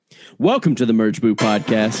Welcome to the Merge Boo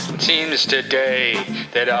Podcast. Seems today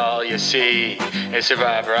that all you see is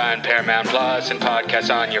Survivor on Paramount Plus and podcasts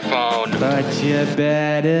on your phone. But you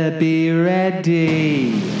better be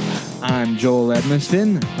ready. I'm Joel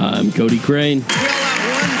Edmiston. I'm Cody Crane. We all have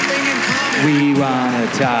one thing in common. We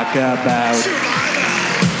want to talk about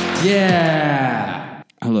Survivor. Yeah.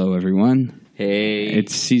 Hello, everyone. Hey.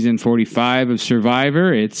 It's season 45 of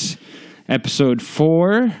Survivor. It's episode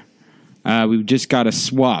 4. We've just got a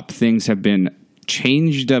swap. Things have been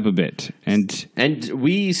changed up a bit. And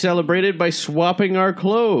we celebrated by swapping our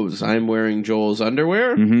clothes. I'm wearing Joel's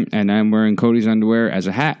underwear. And I'm wearing Cody's underwear as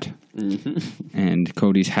a hat. And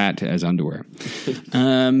Cody's hat as underwear.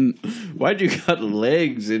 Why'd you cut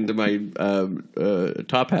legs into my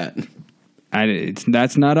top hat?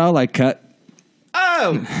 That's not all I cut.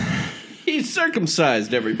 Oh! He's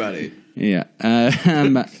circumcised, everybody. Yeah.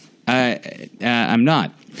 I'm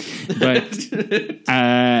not. But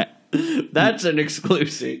that's an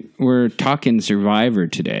exclusive. We're talking Survivor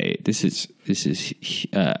today. This is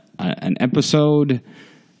an episode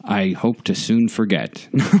I hope to soon forget.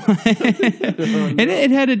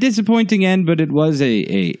 It had a disappointing end, but it was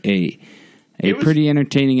a pretty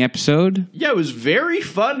entertaining episode. Yeah, it was very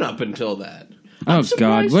fun up until that. Oh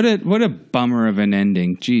God, what a bummer of an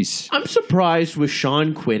ending. Jeez. I'm surprised with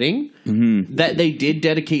Sean quitting that they did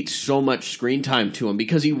dedicate so much screen time to him,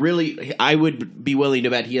 because I would be willing to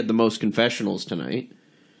bet he had the most confessionals tonight.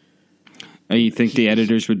 You think the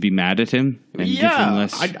editors would be mad at him? And give him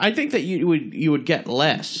less? I think that you would get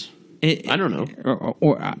less. I don't know.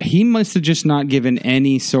 Or he must have just not given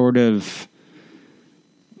any sort of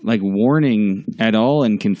warning at all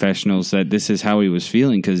in confessionals that this is how he was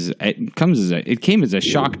feeling, because it came as a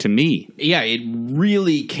shock to me. Yeah, it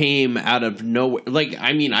really came out of nowhere.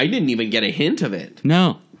 I didn't even get a hint of it.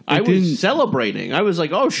 No. I was celebrating. I was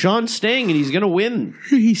like, oh, Sean's staying and he's going to win.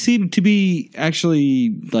 He seemed to be actually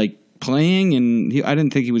playing, and I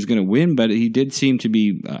didn't think he was going to win, but he did seem to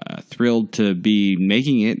be thrilled to be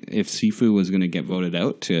making it if Sifu was going to get voted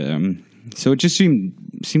out. So it just seemed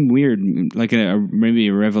weird, maybe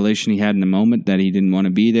a revelation he had in the moment that he didn't want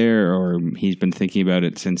to be there, or he's been thinking about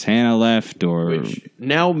it since Hannah left, which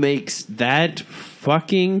now makes that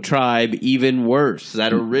fucking tribe even worse.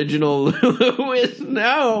 That original is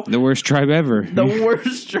now the worst tribe ever. The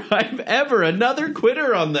worst tribe ever. Another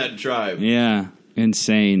quitter on that tribe. Yeah,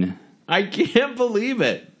 insane. I can't believe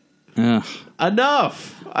it. Ugh.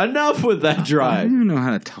 Enough with that drive. I don't even know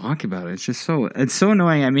how to talk about it. It's so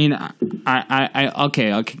annoying. I mean,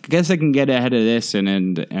 I guess I can get ahead of this,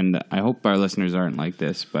 and I hope our listeners aren't like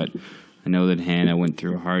this, but I know that Hannah went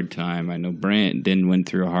through a hard time. I know Brandon went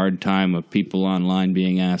through a hard time of people online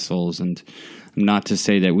being assholes, and not to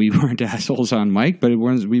say that we weren't assholes on Mike, but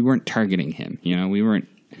we weren't targeting him. We weren't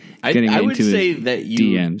getting into his DMs. I would say that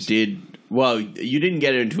you did. Well, you didn't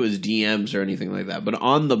get into his DMs or anything like that, but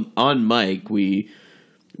on Mike, we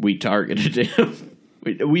targeted him.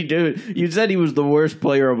 we do. You said he was the worst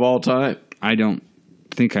player of all time. I don't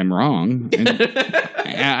think I'm wrong,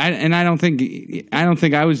 and I don't think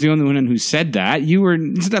I was the only one who said that.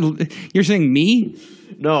 You're saying me?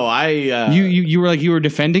 No, You were you were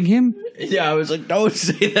defending him? Yeah, I was like, don't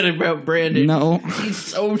say that about Brandon. No. He's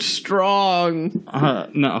so strong.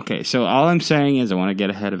 No, okay. So all I'm saying is I want to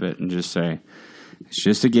get ahead of it and just say it's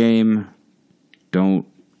just a game. Don't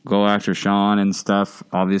go after Sean and stuff.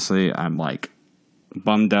 Obviously, I'm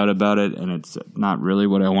bummed out about it, and it's not really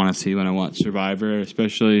what I want to see when I watch Survivor,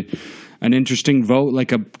 especially an interesting vote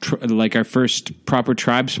like our first proper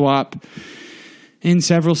tribe swap in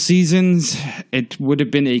several seasons. It would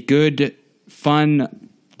have been a good, fun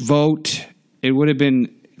vote. It would have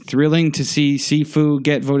been thrilling to see Sifu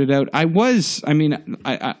get voted out.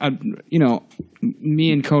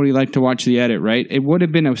 Me and Cody like to watch the edit, right? It would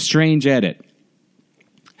have been a strange edit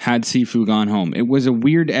had Sifu gone home. It was a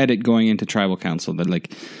weird edit going into Tribal Council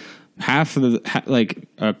that half of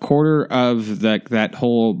a quarter of that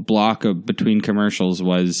whole block of between commercials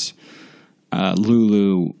was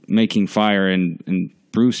Lulu making fire and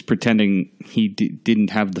Bruce pretending he didn't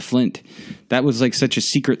have the flint. That was such a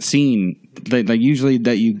secret scene. Usually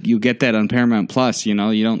that you get that on Paramount Plus. You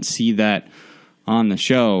don't see that on the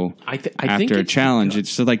show after a challenge. It's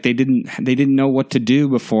so they didn't know what to do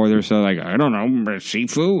before. They're so I don't know,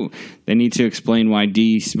 Sifu. They need to explain why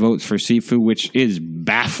D votes for Sifu, which is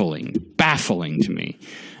baffling to me.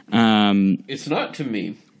 It's not to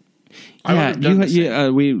me.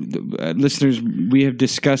 Listeners, we have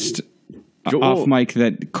discussed off mic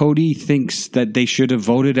that Cody thinks that they should have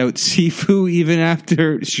voted out Sifu even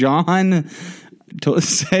after Sean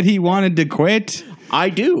said he wanted to quit. I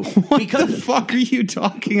do. What because the fuck are you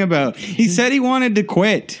talking about? He said he wanted to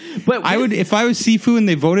quit. But I would, if I was Sifu and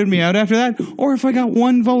they voted me out after that, or if I got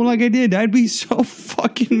one vote like I did, I'd be so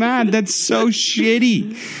fucking mad. That's so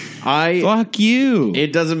shitty. Fuck you.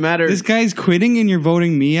 It doesn't matter. This guy's quitting and you're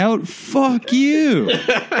voting me out? Fuck you.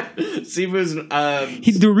 Sifu's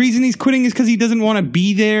The reason he's quitting is because he doesn't want to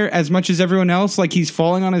be there as much as everyone else. Like he's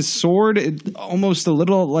falling on his sword, almost a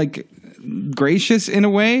little like gracious in a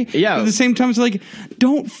way. Yeah. But at the same time, it's like,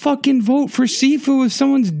 don't fucking vote for Sifu if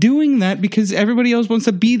someone's doing that because everybody else wants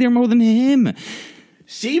to be there more than him.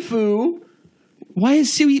 Sifu. Why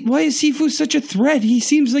is Sifu such a threat? He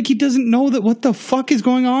seems like he doesn't know that what the fuck is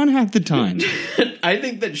going on half the time. I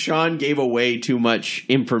think that Sean gave away too much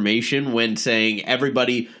information when saying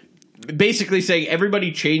everybody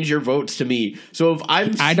change your votes to me. So if I'm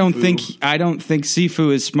Sifu, I don't think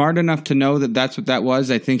Sifu is smart enough to know that that's what that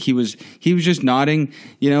was. I think he was just nodding,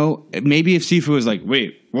 maybe if Sifu was like,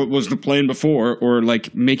 "Wait, what was the plan before?" or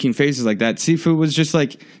like making faces like that, Sifu was just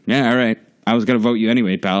like, "Yeah, all right. I was going to vote you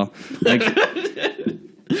anyway, pal." Like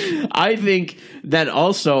I think that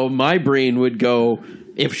also my brain would go,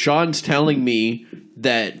 if Sean's telling me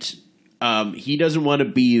that he doesn't want to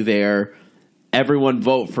be there, everyone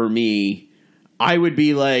vote for me, I would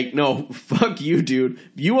be like, no, fuck you, dude.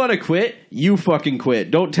 If you want to quit, you fucking quit.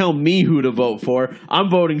 Don't tell me who to vote for. I'm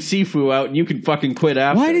voting Sifu out and you can fucking quit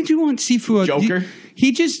after. Why did you want Sifu out? Joker?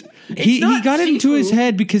 He got it into his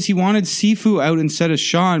head because he wanted Sifu out instead of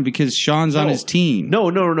Sean because Sean's on his team.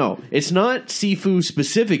 No. It's not Sifu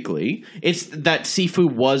specifically. It's that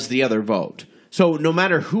Sifu was the other vote. So no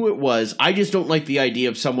matter who it was, I just don't like the idea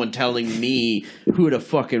of someone telling me who to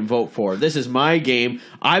fucking vote for. This is my game.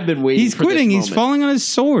 I've been waiting He's for quitting. this He's moment. falling on his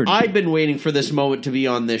sword. I've been waiting for this moment to be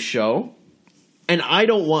on this show. And I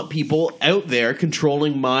don't want people out there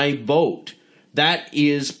controlling my vote. That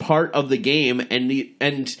is part of the game,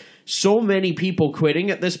 and so many people quitting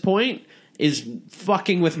at this point is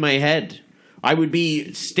fucking with my head. I would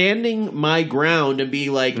be standing my ground and be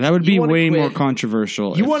like, that would be way quit? more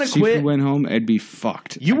controversial. You if want to Sifu quit? went home, I'd be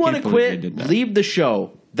fucked. You want to quit? Leave Leave the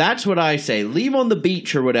show. That's what I say. Leave on the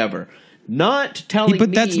beach or whatever. Not telling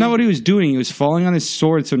But me. that's not what he was doing. He was falling on his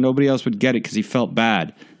sword so nobody else would get it because he felt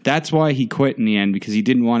bad. That's why he quit in the end, because he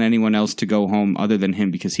didn't want anyone else to go home other than him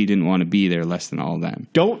because he didn't want to be there less than all of them.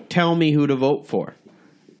 Don't tell me who to vote for.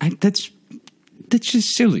 That's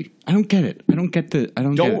just silly. I don't get it. I don't get it.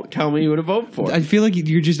 Don't tell me who to vote for. I feel like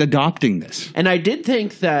you're just adopting this. And I did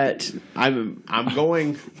think that I'm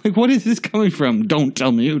going. Like, what is this coming from? Don't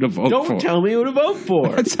tell me who to vote for. Don't tell me who to vote for.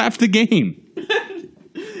 That's half the game.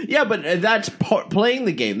 Yeah, but that's playing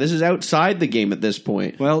the game. This is outside the game at this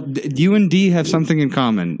point. Well, you and D have something in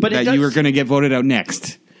common, But that you were going to get voted out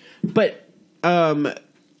next. But, what's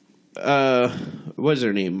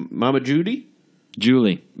her name? Mama Judy?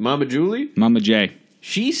 Mama Julie? Mama J.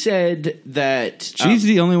 She said that She's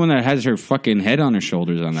the only one that has her fucking head on her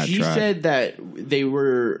shoulders on that she tribe. said that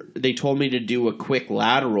they told me to do a quick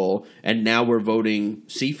lateral, and now we're voting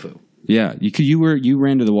Sifu. Yeah, you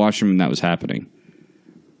ran to the washroom when that was happening.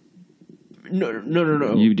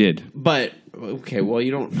 No. You did. But okay, well,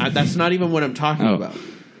 you don't. That's not even what I'm talking Oh. about.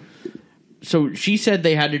 So she said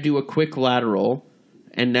they had to do a quick lateral,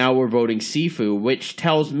 and now we're voting Sifu, which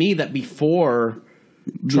tells me that before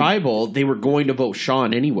Tribal, they were going to vote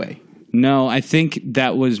Sean anyway. No, I think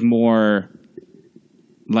that was more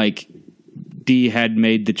like D had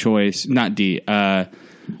made the choice. Not D.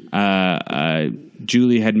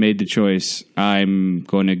 Julie had made the choice. I'm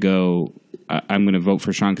going to go. I'm going to vote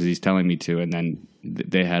for Sean because he's telling me to. And then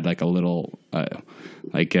they had like a little,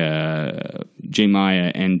 J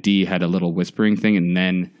Maya and D had a little whispering thing, and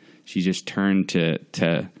then she just turned to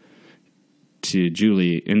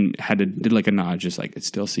Julie and did like a nod, just like, it's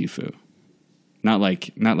still Sifu. Not like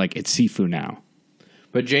it's Sifu now.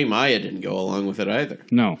 But J Maya didn't go along with it either.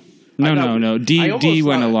 No. I D almost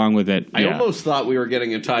went thought- along with it. I Yeah. almost thought we were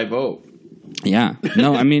getting a tie vote. Yeah.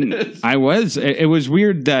 No, I mean, I was. It was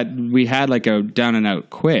weird that we had like a down and out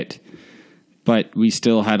quit, but we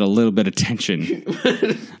still had a little bit of tension.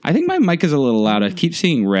 I think my mic is a little loud. I keep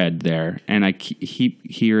seeing red there, and I keep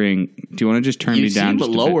hearing. Do you want to just turn You me down? seem just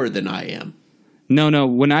a bit? lower than I am. No.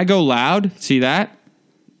 When I go loud, see that?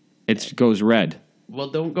 It goes red. Well,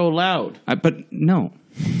 don't go loud. But no.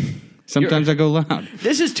 Sometimes I go loud.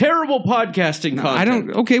 This is terrible podcasting content. I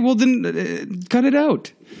don't. Okay, well then cut it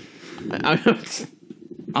out.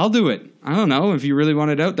 I'll do it. I don't know if you really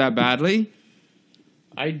want it out that badly.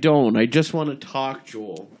 I don't. I just want to talk,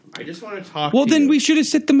 Joel. I just want to talk. Well, to then you. we should have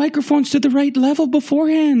set the microphones to the right level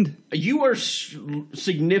beforehand. You are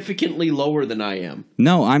significantly lower than I am.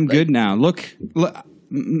 No, I'm good now. Look,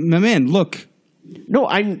 my man, look. No,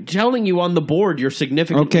 I'm telling you on the board you're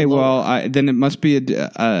significantly Okay, lower. well, then it must be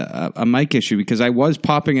a mic issue because I was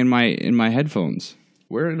popping in my headphones.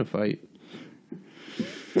 We're in a fight.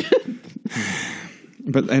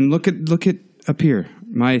 And look at up here.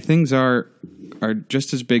 My things are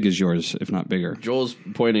just as big as yours, if not bigger. Joel's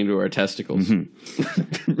pointing to our testicles.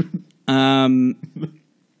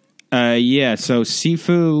 Yeah, so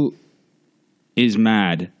Sifu is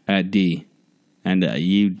mad at D, and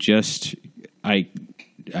I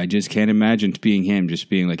just can't imagine being him, just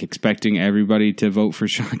being like expecting everybody to vote for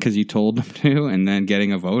Sean because you told them to, and then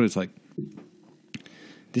getting a vote. It's like,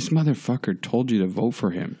 this motherfucker told you to vote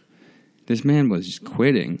for him. This man was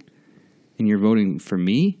quitting, and you're voting for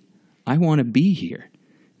me? I want to be here.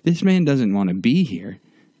 This man doesn't want to be here.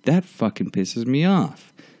 That fucking pisses me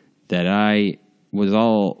off. That I was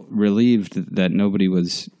all relieved that nobody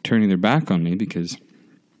was turning their back on me because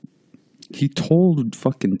he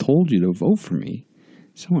fucking told you to vote for me.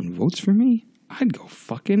 Someone votes for me? I'd go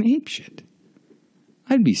fucking apeshit.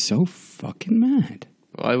 I'd be so fucking mad.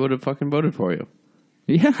 Well, I would have fucking voted for you.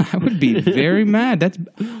 Yeah, I would be very mad. That's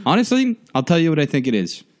honestly, I'll tell you what I think it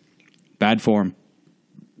is. Bad form.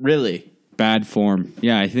 Really? Bad form.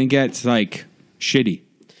 Yeah, I think it's like shitty.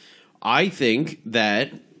 I think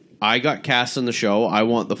that I got cast on the show. I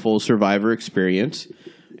want the full Survivor experience,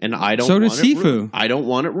 and I don't. So want does it Sifu. I don't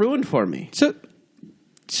want it ruined for me. So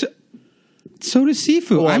does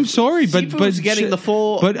Sifu. Well, I'm sorry, but Sifu's getting the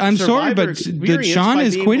full But I'm sorry, Survivor but experience Sean by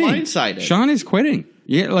is being quitting. blindsided. Sean is quitting.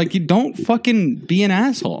 Yeah, like you don't fucking be an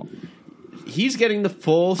asshole. He's getting the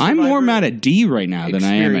full. I'm Survivor more mad at D right now than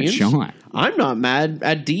I am at experience. Sean. I'm not mad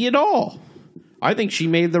at D at all. I think she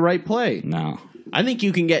made the right play. No, I think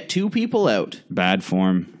you can get two people out bad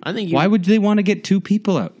form. I think Why would they want to get two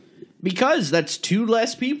people out? because that's two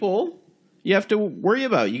less people you have to worry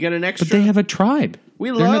about. You get an extra. But they have a tribe. We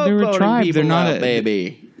They're love they're voting a tribe. people They're not out, a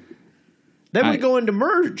baby. Then I- we go into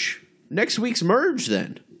merge. Next week's merge.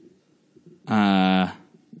 Then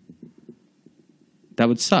That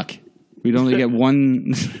would suck. We'd only get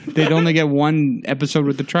one. They'd only get one episode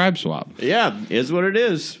with the tribe swap. yeah, is what it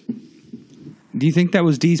is. Do you think that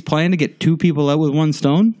was D's plan to get two people out with one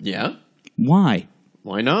stone? Yeah, Why?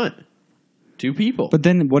 why not? Two people. But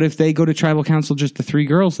then, what if they go to tribal council just the three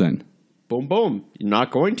girls? Then boom, boom. You're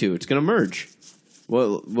not going to. It's going to merge.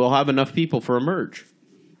 Well, we'll have enough people for a merge.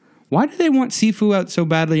 why do they want Sifu out so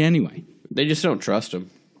badly anyway? They just don't trust him.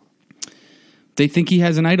 They think he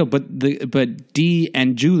has an idol, but D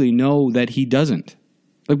and Julie know that he doesn't.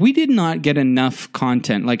 Like, we did not get enough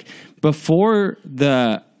content. Like, before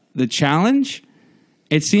the challenge,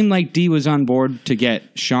 it seemed like D was on board to get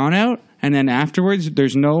Sean out, and then afterwards,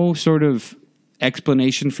 there's no sort of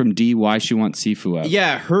explanation from D why she wants Sifu out.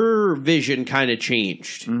 Yeah, her vision kind of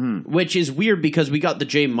changed, which is weird because we got the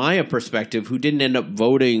Jay Maya perspective, who didn't end up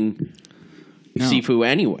voting Sifu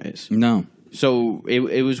anyways. No. So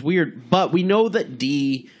it was weird, but we know that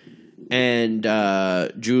Dee and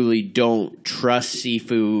Julie don't trust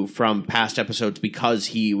Sifu from past episodes because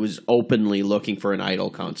he was openly looking for an idol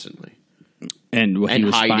constantly And he and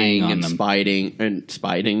was spying hiding on and them.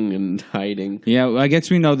 spying and hiding. Yeah, well, I guess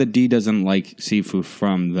we know that D doesn't like Sifu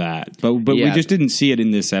from that, but we Yeah. just didn't see it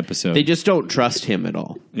in this episode. They just don't trust him at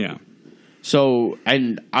all. yeah. So,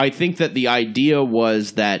 and I think that the idea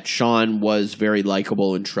was that Sean was very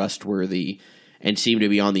likable and trustworthy and seemed to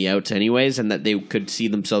be on the outs anyways, and that they could see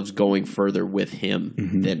themselves going further with him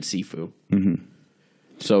than Sifu. Mm-hmm.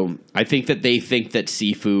 So I think that they think that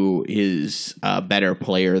Sifu is a better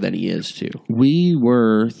player than he is too. We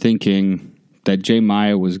were thinking that Jay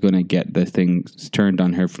Maya was going to get the things turned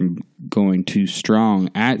on her from going too strong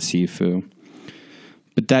at Sifu.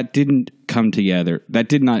 But that didn't come together. That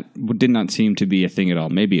did not seem to be a thing at all.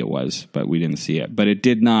 Maybe it was, but we didn't see it. But it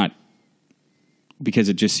did not, because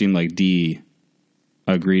it just seemed like D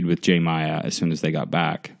agreed with Jay Maya as soon as they got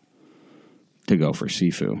back to go for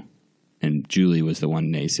Sifu. And Julie was the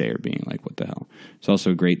one naysayer being like, what the hell? It's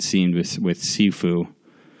also a great scene with Sifu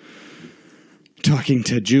talking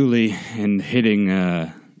to Julie and hitting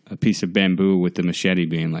a piece of bamboo with the machete,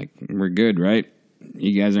 being like, we're good, right?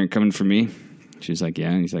 You guys aren't coming for me? She's like, yeah.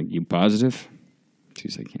 And he's like, you positive?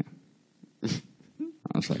 She's like, yeah.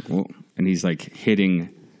 I was like, whoa. And he's like hitting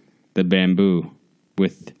the bamboo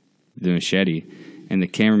with the machete. And the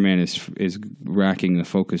cameraman is racking the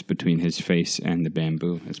focus between his face and the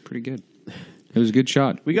bamboo. It's pretty good. It was a good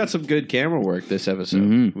shot. We got some good camera work this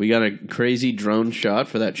episode. We got a crazy drone shot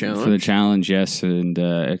for that challenge. For the challenge, yes. And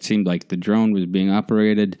it seemed like the drone was being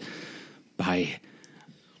operated by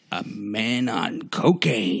a man on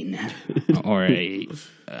cocaine or a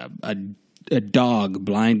a dog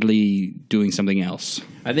blindly doing something else.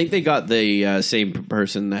 I think they got the same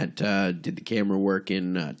person that did the camera work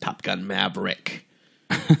in Top Gun Maverick.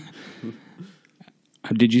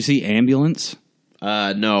 Did you see Ambulance?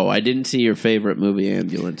 No, I didn't see your favorite movie,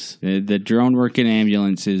 Ambulance. The drone work in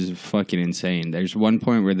Ambulance is fucking insane. There's one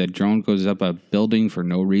point where the drone goes up a building for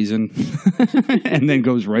no reason and then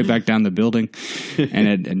goes right back down the building.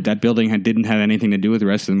 And that building didn't have anything to do with the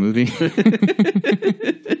rest of the movie.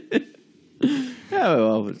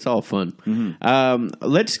 Oh, well, it's all fun.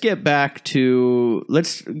 Let's get to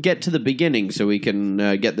the beginning so we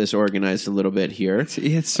can get this organized a little bit here.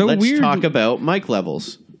 It's so Let's weird. talk about mic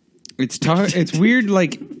levels. It's weird,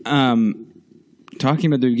 like talking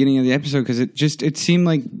about the beginning of the episode, because it seemed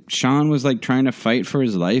like Sean was like trying to fight for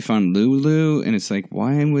his life on Lulu, and it's like,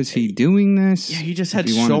 why was he doing this? Yeah, he just had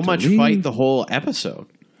If he wanted so to much leave? fight the whole episode.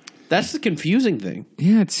 That's the confusing thing.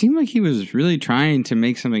 Yeah, it seemed like he was really trying to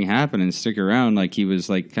make something happen and stick around. Like he was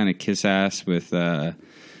like kind of kiss ass with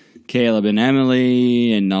Caleb and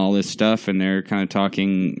Emily and all this stuff, and they're kind of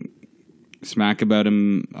talking smack about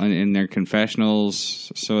him in their confessionals.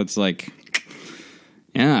 So it's like,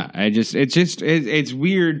 yeah, it's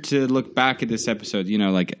weird to look back at this episode. You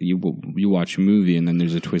know, like you watch a movie and then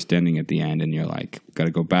there's a twist ending at the end, and you're like, got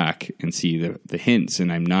to go back and see the hints. And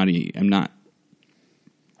I'm not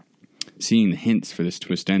seeing the hints for this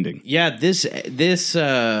twist ending. Yeah, because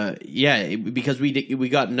we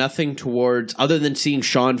got nothing towards other than seeing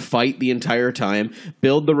Sean fight the entire time,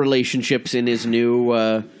 build the relationships in his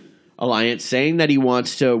new alliance, saying that he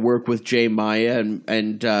wants to work with Jay Maya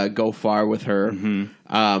and go far with her,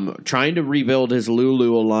 trying to rebuild his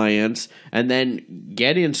Lulu alliance, and then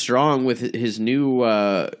get in strong with his new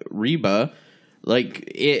Reba.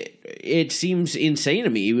 Like it seems insane to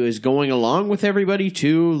me. He was going along with everybody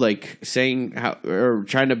too, like saying or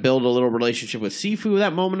trying to build a little relationship with Sifu.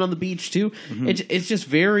 That moment on the beach too. It's just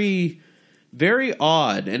very, very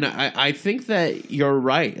odd. And I think that you're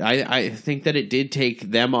right. I think that it did take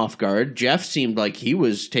them off guard. Jeff seemed like he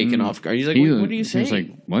was taken off guard. He's like, what are you saying? He was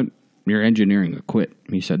like, what? You're engineering a quit.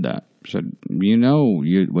 He said that. He said,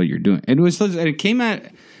 what you're doing. It came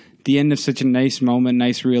at the end of such a nice moment,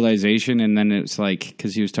 nice realization, and then it's like,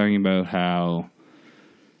 because he was talking about how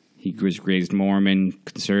he was raised Mormon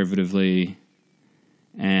conservatively,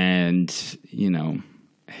 and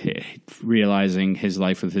realizing his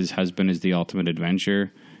life with his husband is the ultimate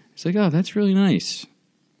adventure. It's like, oh, that's really nice.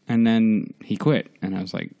 And then he quit, and I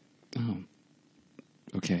was like, oh,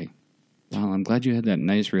 okay. Well, I'm glad you had that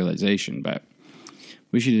nice realization, but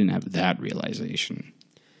wish you didn't have that realization.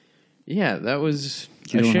 Yeah, that was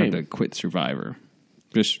You a don't shame. have to quit Survivor.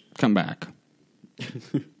 Just come back.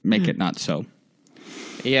 Make it not so.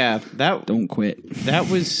 Yeah, Don't quit. that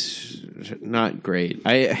was not great.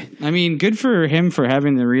 I mean, good for him for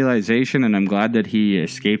having the realization, and I'm glad that he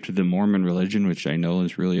escaped the Mormon religion, which I know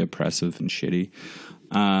is really oppressive and shitty.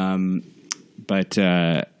 But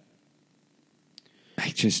I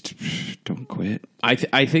just don't quit.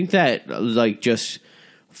 I think that like just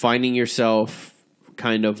finding yourself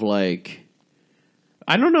kind of like,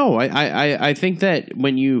 I don't know. I think that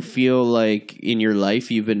when you feel like in your life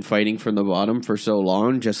you've been fighting from the bottom for so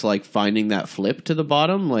long, just like finding that flip to the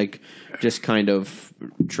bottom, like just kind of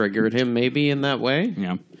triggered him maybe in that way.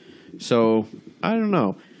 Yeah. So I don't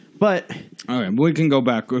know, but All right, we can go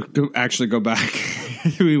back. Actually, go back.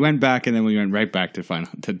 We went back, and then we went right back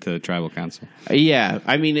to tribal council. yeah,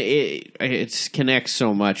 I mean it connects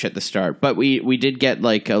so much at the start, but we did get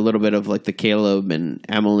like a little bit of like the Caleb and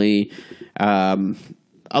Emily.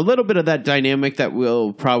 A little bit of that dynamic that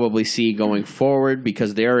we'll probably see going forward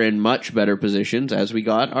because they're in much better positions as we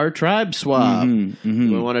got our tribe swap.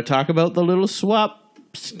 We want to talk about the little swap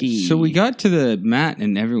ski. So we got to the mat,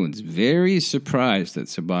 and everyone's very surprised that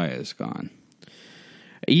Sabaya is gone.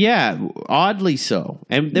 Yeah, oddly so.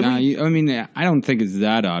 And then I don't think it's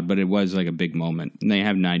that odd, but it was like a big moment. And they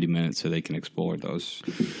have 90 minutes, so they can explore those.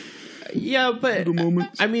 yeah, but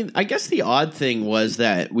I mean, I guess the odd thing was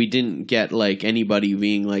that we didn't get like anybody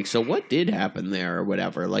being like, so what did happen there or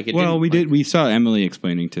whatever. Like, We saw Emily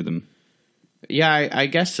explaining to them. Yeah, I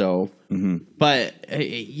guess so. But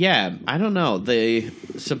yeah, I don't know. The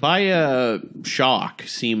Sabaya shock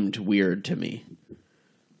seemed weird to me.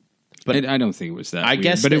 But I don't think it was that. I weird,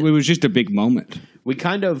 guess but it was just a big moment we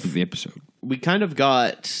kind of of the episode. We kind of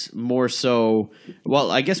got more so. Well,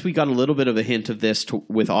 I guess we got a little bit of a hint of this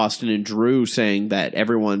with Austin and Drew saying that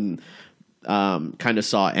everyone kind of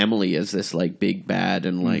saw Emily as this like big bad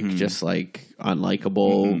and like just like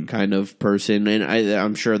unlikable kind of person, and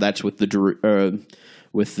I'm sure that's with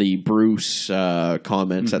the Bruce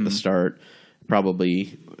comments at the start.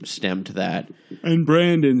 probably stemmed that. And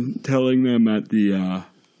Brandon telling them at the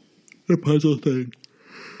puzzle thing.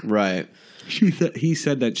 Right. He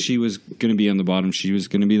said that she was going to be on the bottom. She was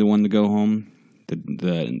going to be the one to go home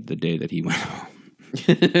the day that he went home.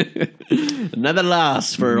 Another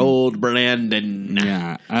loss for old Brandon.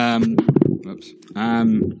 Yeah. Whoops.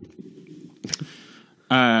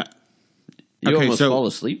 You almost fall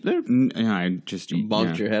asleep there? Yeah, I just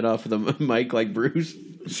Bumped your head off the mic like Bruce.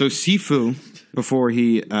 So Sifu, before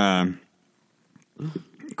he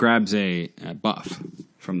grabs a buff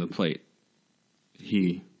from the plate,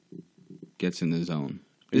 he gets in the zone.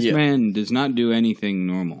 This man does not do anything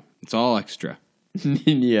normal. It's all extra.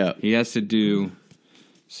 Yeah. He has to do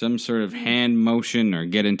some sort of hand motion or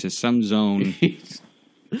get into some zone.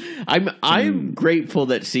 I'm grateful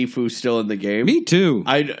that Sifu's still in the game. Me too.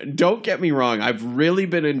 Don't get me wrong. I've really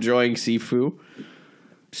been enjoying Sifu.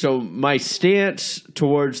 So my stance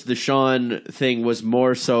towards the Sean thing was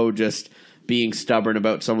more so just being stubborn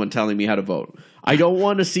about someone telling me how to vote. I don't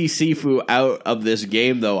want to see Sifu out of this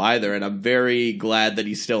game though either, and I'm very glad that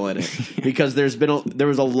he's still in it because there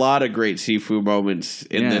was a lot of great Sifu moments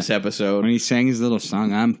in this episode. When he sang his little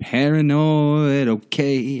song, "I'm paranoid,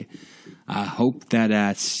 okay. I hope that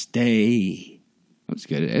I stay." That was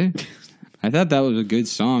good, eh? I thought that was a good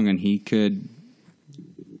song, and he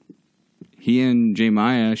and J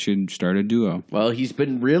Maya should start a duo. Well, he's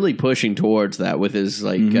been really pushing towards that with his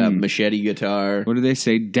machete guitar. What do they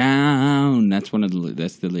say? Down. That's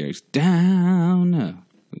the lyrics. Down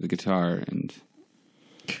with the guitar, and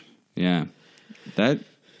yeah, that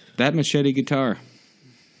machete guitar,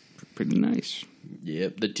 pretty nice.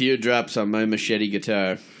 Yep, the teardrops on my machete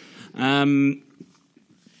guitar. Well,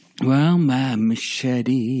 my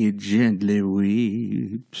machete gently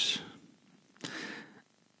weeps.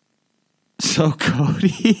 So,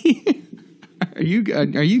 Cody, are you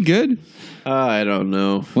good? I don't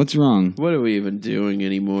know. What's wrong? What are we even doing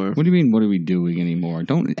anymore? What do you mean, what are we doing anymore?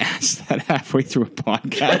 Don't ask that halfway through a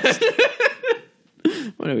podcast.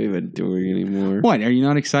 What are we even doing anymore? What, are you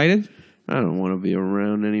not excited? I don't want to be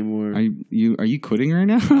around anymore. Are you quitting right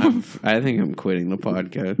now? I think I'm quitting the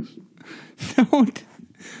podcast. Don't.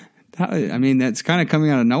 I mean, that's kind of coming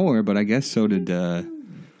out of nowhere, but I guess so did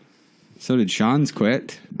Sean's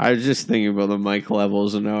quit. I was just thinking about the mic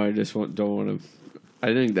levels, and now I just don't want to.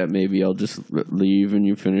 I think that maybe I'll just leave and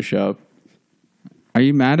you finish up. Are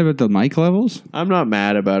you mad about the mic levels? I'm not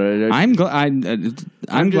mad about it. I'm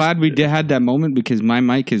glad we had that moment because my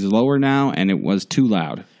mic is lower now, and it was too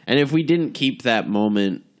loud. And if we didn't keep that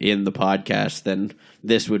moment in the podcast, then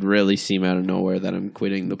this would really seem out of nowhere that I'm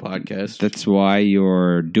quitting the podcast. That's why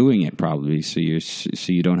you're doing it, probably, so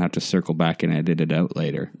you don't have to circle back and edit it out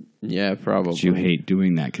later. Yeah, probably. You hate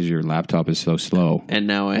doing that because your laptop is so slow. And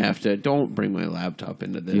now I have to. Don't bring my laptop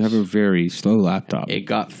into this. You have a very slow laptop. It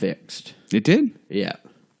got fixed. It did? Yeah.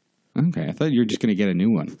 Okay, I thought you were just going to get a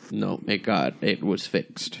new one. No, it was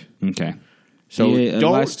fixed. Okay. So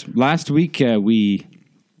last week we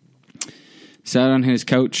sat on his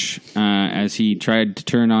couch as he tried to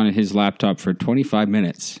turn on his laptop for 25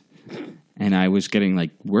 minutes. And I was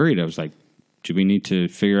getting worried. I was like, do we need to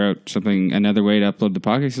figure out another way to upload the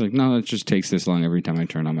podcast? He's like, no, it just takes this long every time I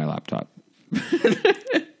turn on my laptop. And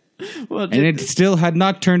it still had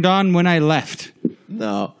not turned on when I left.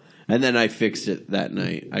 No. And then I fixed it that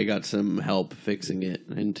night. I got some help fixing it.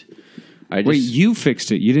 And Wait, you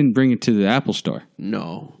fixed it? You didn't bring it to the Apple Store?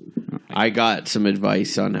 No. I got some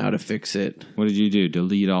advice on how to fix it. What did you do?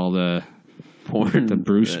 Delete all the porn? The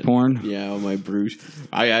Bruce porn? Yeah, all my Bruce.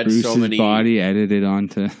 I had Bruce's so many body edited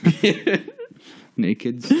onto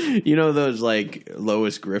nakeds. You know those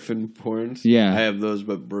Lois Griffin porns? Yeah. I have those,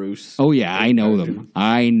 but Bruce. Oh yeah, I know them.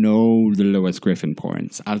 I know the Lois Griffin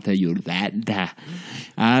porns. I'll tell you that.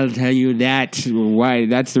 I'll tell you that. Why?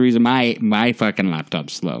 That's the reason my fucking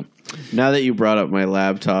laptop's slow. Now that you brought up my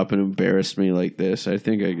laptop and embarrassed me like this, I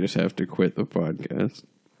think I just have to quit the podcast.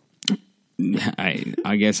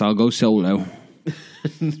 I guess I'll go solo.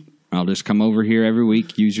 I'll just come over here every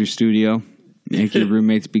week, use your studio, make your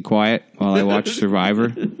roommates be quiet while I watch Survivor,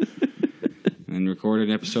 and record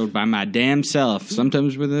an episode by my damn self,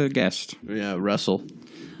 sometimes with a guest. Yeah, Russell.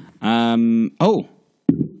 Oh,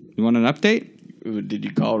 you want an update? Did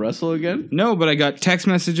you call Russell again? No, but I got text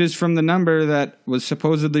messages from the number that was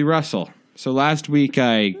supposedly Russell. So last week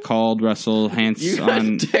I called Russell Hance you got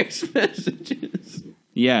on text messages.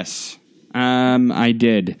 Yes, I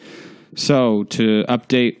did. So to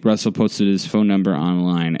update, Russell posted his phone number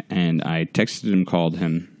online, and I texted him, called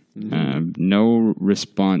him. No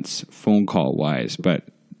response phone call wise, but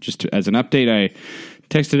just as an update, I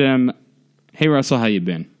texted him, "Hey Russell, how you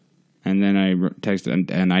been?" And then I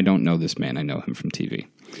texted, and I don't know this man. I know him from TV.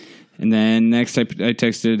 And then next, I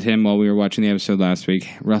texted him while we were watching the episode last week.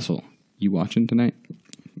 Russell, you watching tonight?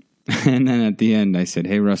 And then at the end, I said,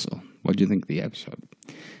 "Hey, Russell, what do you think of the episode?"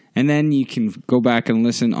 And then you can go back and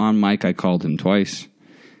listen on mic. I called him twice,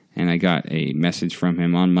 and I got a message from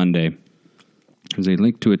him on Monday. It was a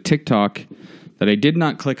link to a TikTok that I did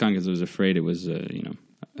not click on because I was afraid it was a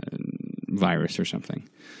virus or something.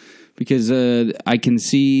 Because I can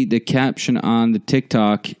see the caption on the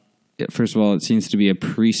TikTok. First of all, it seems to be a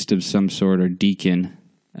priest of some sort or deacon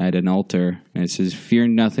at an altar. And it says, "Fear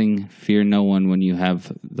nothing, fear no one when you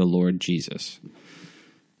have the Lord Jesus."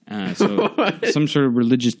 So some sort of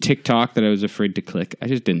religious TikTok that I was afraid to click. I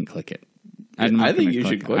just didn't click it. I think you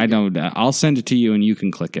should click it. I don't. I'll send it to you and you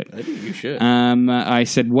can click it. I think you should. I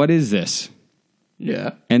said, "What is this?"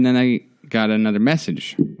 Yeah. And then I got another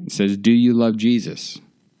message. It says, "Do you love Jesus?"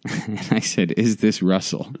 And I said, "Is this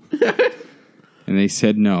Russell?" And they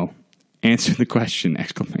said, "No. Answer the question!"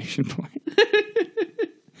 Exclamation point.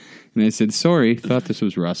 And I said, "Sorry, thought this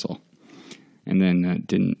was Russell." And then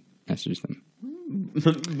didn't message them.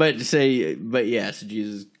 But yes,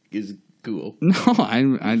 Jesus is cool. No,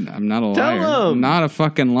 I'm not a liar. Tell him. I'm not a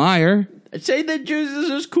fucking liar. Say that Jesus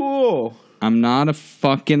is cool. I'm not a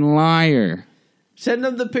fucking liar. Send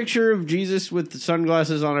them the picture of Jesus with the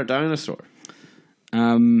sunglasses on a dinosaur.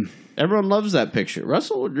 Everyone loves that picture.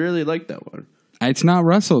 Russell would really like that one. It's not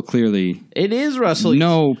Russell, clearly. It is Russell.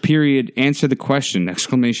 No, period. Answer the question.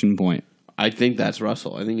 Exclamation point. I think that's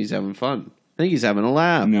Russell. I think he's having fun. I think he's having a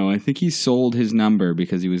laugh. No, I think he sold his number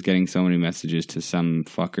because he was getting so many messages to some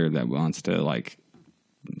fucker that wants to,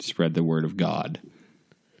 spread the word of God.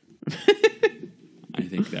 I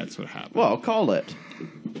think that's what happened. Well, call it.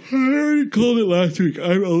 I already called it last week.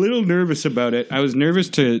 I'm a little nervous about it. I was nervous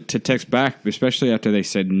to text back, especially after they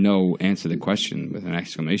said no, answer the question with an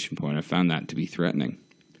exclamation point. I found that to be threatening.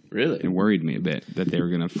 Really? It worried me a bit that they were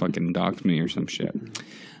going to fucking dox me or some shit.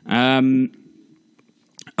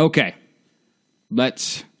 Okay.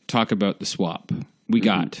 Let's talk about the swap. We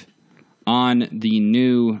got on the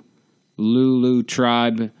new Lulu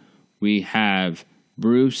tribe, we have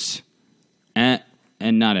Bruce and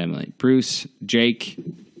not Emily. Bruce, Jake,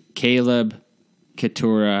 Caleb,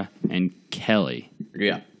 Keturah, and Kelly.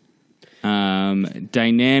 Yeah.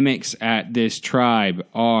 Dynamics at this tribe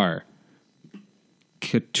are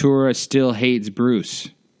Keturah still hates Bruce.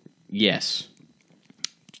 Yes.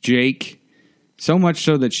 Jake, so much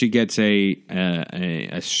so that she gets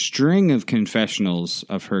a string of confessionals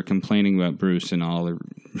of her complaining about Bruce and all the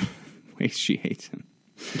ways she hates him.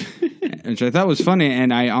 Which I thought was funny,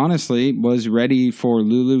 and I honestly was ready for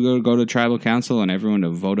Lulu to go to tribal council and everyone to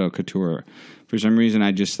vote out Keturah. For some reason,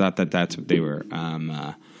 I just thought that that's what they were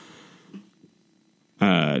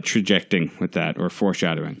trajecting with that, or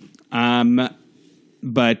foreshadowing.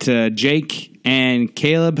 But Jake and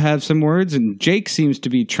Caleb have some words, and Jake seems to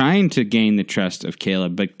be trying to gain the trust of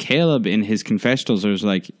Caleb, but Caleb in his confessionals was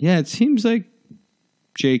like, yeah, it seems like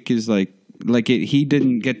Jake is he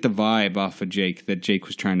didn't get the vibe off of Jake that Jake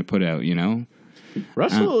was trying to put out, you know?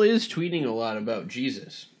 Russell is tweeting a lot about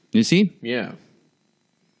Jesus. Is he? Yeah.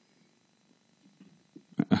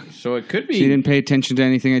 So it could be. So you didn't pay attention to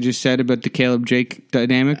anything I just said about the Caleb-Jake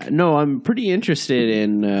dynamic? No, I'm pretty interested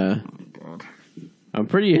in... I'm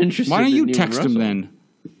pretty interested. Why don't you in text Russell. him then?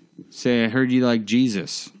 Say, I heard you like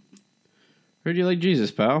Jesus. Heard you like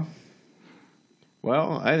Jesus, pal.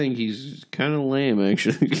 Well, I think he's kind of lame,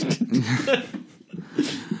 actually.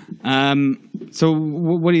 So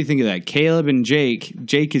what do you think of that? Caleb and Jake.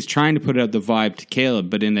 Jake is trying to put out the vibe to Caleb,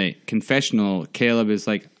 but in a confessional, Caleb is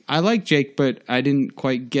like, I like Jake, but I didn't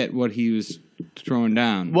quite get what he was throwing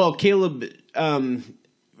down. Well, Caleb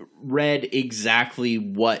read exactly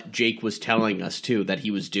what Jake was telling us, too, that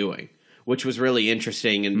he was doing, which was really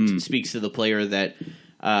interesting and speaks to the player that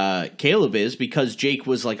Caleb is, because Jake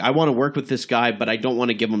was like, I want to work with this guy, but I don't want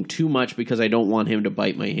to give him too much because I don't want him to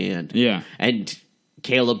bite my hand. Yeah. And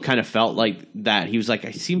Caleb kind of felt like that. He was like,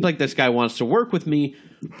 it seems like this guy wants to work with me,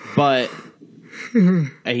 but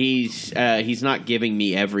he's not giving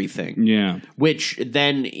me everything. Yeah. Which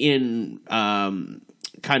then in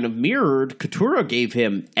kind of mirrored, Keturah gave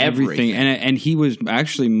him everything. And he was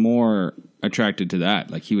actually more attracted to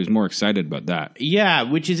that. Like, he was more excited about that. Yeah,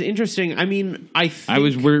 which is interesting. I mean,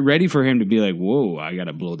 we're ready for him to be like, whoa, I got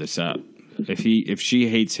to blow this up. If she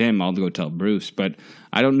hates him, I'll go tell Bruce. But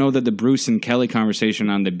I don't know that the Bruce and Kelly conversation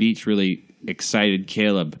on the beach really excited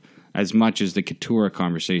Caleb as much as the Keturah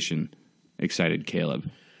conversation excited Caleb.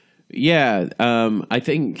 Yeah, I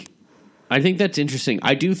think that's interesting.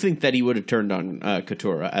 I do think that he would have turned on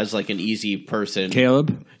Keturah as like an easy person.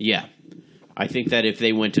 Caleb? Yeah. I think that if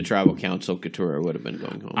they went to tribal council, Katurah would have been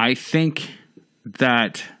going home. I think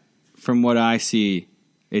that from what I see,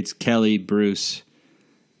 it's Kelly, Bruce,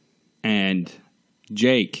 and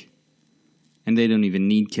Jake, and they don't even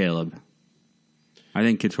need Caleb. I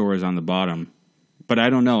think Katurah's on the bottom, but I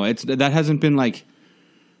don't know. That hasn't been like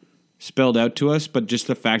spelled out to us, but just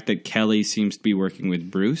the fact that Kelly seems to be working with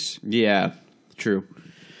Bruce. Yeah, true.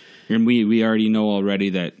 And we already know already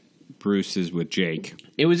that Bruce is with Jake.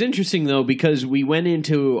 It was interesting, though, because we went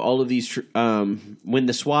into all of these... when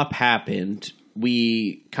the swap happened,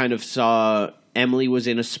 we kind of saw Emily was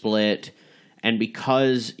in a split, and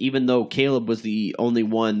because even though Caleb was the only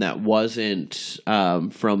one that wasn't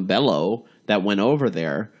from Bello that went over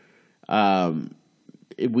there,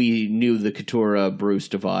 we knew the Katurah-Bruce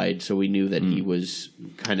divide, so we knew that he was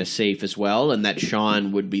kind of safe as well, and that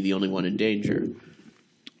Sean would be the only one in danger.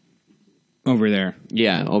 Over there.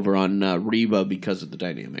 Yeah, over on Reba because of the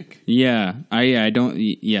dynamic. Yeah, I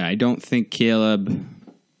don't think Caleb.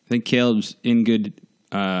 I think Caleb's in good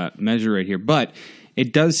measure right here, but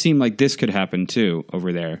it does seem like this could happen too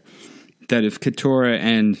over there. That if Katurah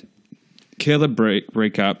and Caleb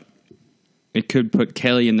break up, it could put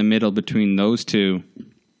Kelly in the middle between those two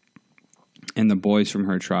and the boys from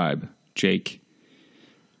her tribe, Jake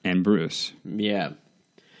and Bruce. Yeah.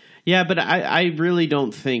 Yeah, but I really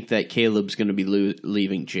don't think that Caleb's going to be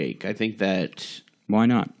leaving Jake. I think that... Why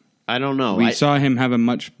not? I don't know. We saw him have a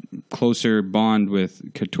much closer bond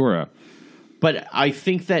with Katurah. But I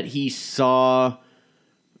think that he saw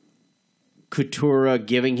Katurah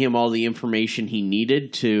giving him all the information he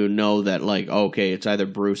needed to know that, like, okay, it's either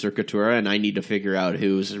Bruce or Katurah, and I need to figure out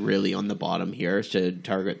who's really on the bottom here to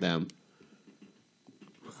target them.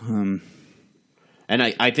 And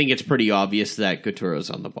I think it's pretty obvious that Katurah's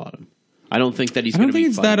on the bottom. I don't think that he's going to be I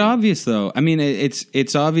don't think it's that obvious, though. I mean,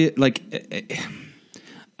 it's obvious. Like,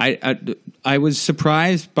 I was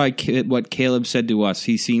surprised by what Caleb said to us.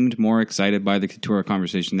 He seemed more excited by the Katurah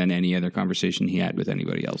conversation than any other conversation he had with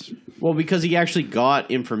anybody else. Well, because he actually got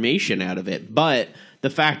information out of it. But the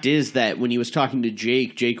fact is that when he was talking to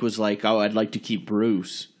Jake, Jake was like, oh, I'd like to keep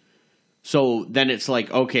Bruce. So then it's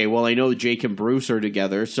like, okay, well, I know Jake and Bruce are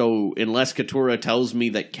together, so unless Katurah tells me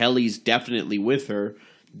that Kelly's definitely with her,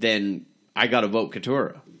 then I got to vote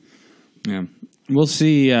Katurah. Yeah. We'll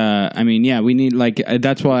see. I mean, yeah, we need, like,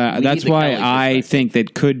 that's why I think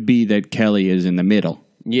that could be that Kelly is in the middle.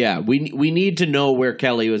 Yeah, we need to know where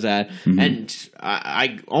Kelly was at. Mm-hmm. And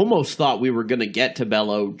I almost thought we were going to get to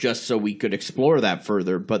Bello just so we could explore that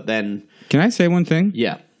further, but then... Can I say one thing?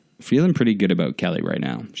 Yeah. Feeling pretty good about Kelly right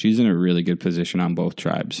now. She's in a really good position on both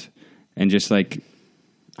tribes, and just like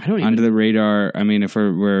under the radar. I mean, if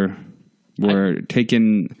we're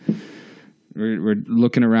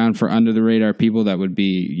looking around for under the radar people that would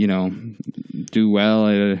be, do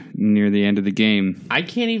well near the end of the game. I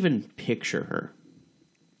can't even picture her.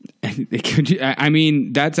 I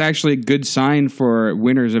mean, that's actually a good sign for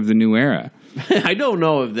winners of the new era. I don't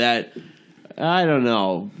know if that. I don't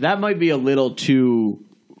know. That might be a little too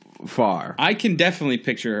far. I can definitely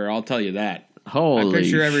picture her. I'll tell you that. Holy shit. I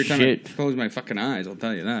picture every time I close my fucking eyes. I'll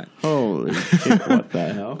tell you that. Holy shit. What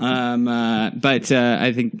the hell? But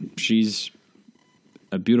I think she's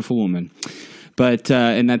a beautiful woman. But,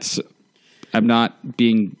 and that's, I'm not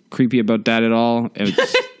being creepy about that at all.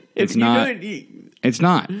 It's not. It's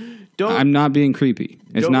not. I'm not being creepy.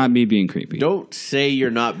 It's not me being creepy. Don't say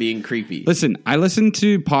you're not being creepy. Listen, I listen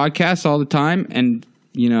to podcasts all the time, and,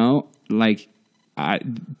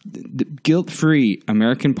 guilt-free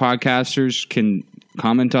American podcasters can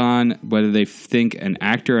comment on whether they think an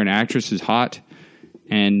actor or an actress is hot,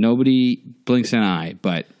 and nobody blinks an eye.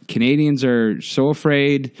 But Canadians are so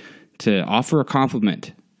afraid to offer a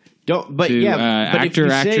compliment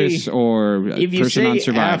actor, actress, or person on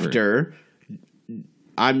Survivor. After,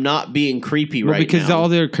 I'm not being creepy right now. Because all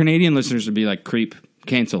their Canadian listeners would be like, creep,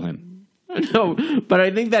 cancel him. No, but I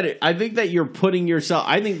think that you're putting yourself.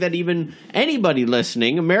 I think that even anybody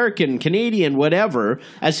listening, American, Canadian, whatever.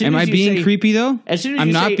 Am I being creepy though? As soon as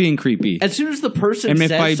I'm not being creepy. As soon as the person says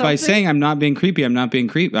something, by saying I'm not being creepy, I'm not being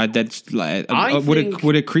creepy. That's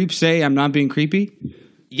would a creep say I'm not being creepy?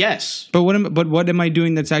 Yes. But what am I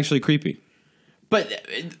doing that's actually creepy? But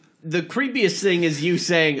the creepiest thing is you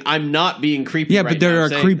saying I'm not being creepy. Yeah, but there are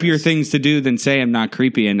creepier things to do than say I'm not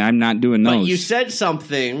creepy, and I'm not doing those. But you said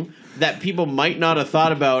something that people might not have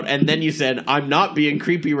thought about, and then you said, I'm not being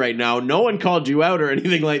creepy right now. No one called you out or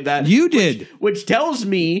anything like that. You did. Which tells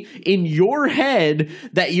me in your head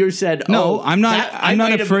that you said, No, I'm not. I'm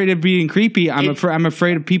not afraid of being creepy. I'm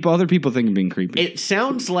afraid of other people thinking being creepy. It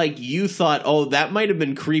sounds like you thought, that might have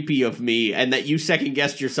been creepy of me, and that you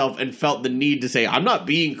second-guessed yourself and felt the need to say, I'm not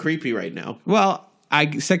being creepy right now. Well,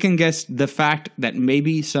 I second-guessed the fact that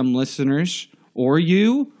maybe some listeners or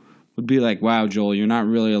you would be like, wow, Joel, you're not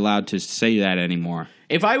really allowed to say that anymore.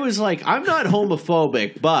 If I was like, I'm not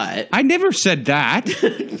homophobic, but... I never said that.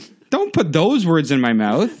 Don't put those words in my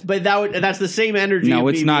mouth. But that's the same energy. No,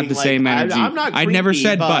 it's not the same energy. I'm not creepy, I never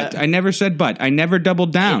said but. I never said but. I never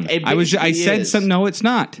doubled down. I said something. No, it's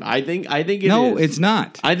not. I think it no, is. it's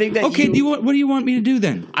not. I think that Okay, what do you want me to do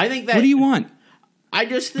then? I think that... What do you want? I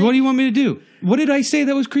just think... What do you want me to do? What did I say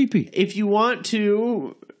that was creepy? If you want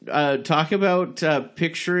to... talk about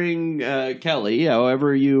picturing Kelly,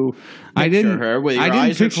 however you picture her, with your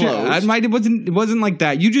eyes closed. It wasn't like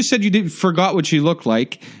that. You just said you forgot what she looked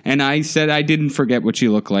like, and I said I didn't forget what she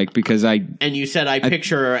looked like because I... And you said I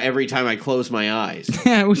picture her every time I close my eyes.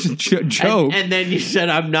 Yeah, it was a joke. And then you said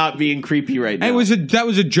I'm not being creepy right now. That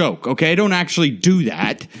was a joke, okay? I don't actually do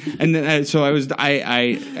that. And then, so I was...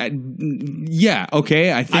 yeah,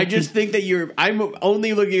 okay. I just think that I'm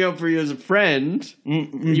only looking out for you as a friend.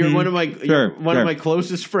 Mm-hmm. You're one of my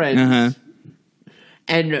closest friends. Uh-huh.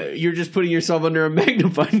 And you're just putting yourself under a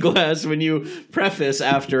magnifying glass when you preface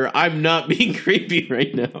after, I'm not being creepy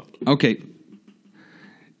right now. Okay.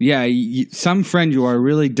 Yeah, some friend, you are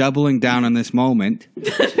really doubling down on this moment.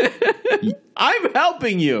 I'm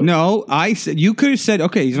helping you. No, I said you could have said,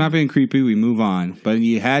 okay, he's not being creepy, we move on. But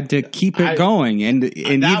you had to keep it going. And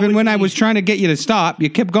even when I was trying to get you to stop, you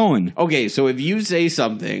kept going. Okay, so if you say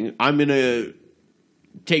something, I'm going to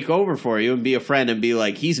take over for you and be a friend and be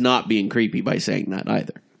like, he's not being creepy by saying that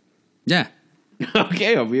either. Yeah.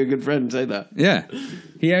 Okay, I'll be a good friend and say that. Yeah.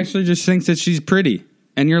 He actually just thinks that she's pretty.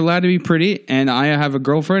 And you're allowed to be pretty. And I have a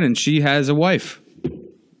girlfriend and she has a wife.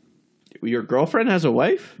 Your girlfriend has a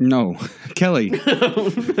wife? No. Kelly.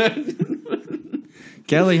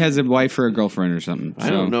 Kelly has a wife or a girlfriend or something.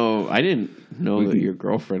 I don't know. I didn't know that your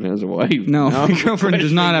girlfriend has a wife. No, my girlfriend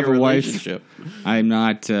does not have a wife. I'm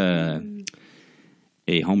not...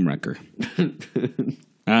 a homewrecker.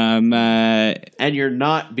 And you're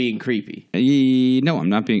not being creepy. No, I'm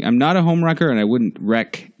not a homewrecker, and I wouldn't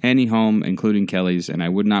wreck any home, including Kelly's, and I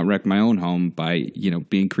would not wreck my own home by,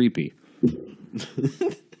 being creepy.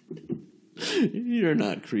 You're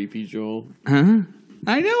not creepy, Joel. Huh?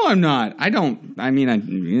 I know I'm not. I'm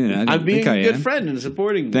being a good friend and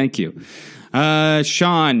supporting you. Thank you.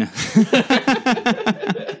 Sean.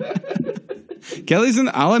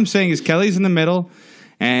 All I'm saying is Kelly's in the middle.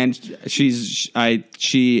 And I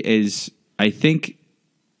think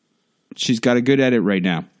she's got a good edit right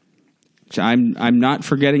now. I'm not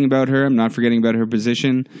forgetting about her. I'm not forgetting about her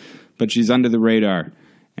position, but she's under the radar,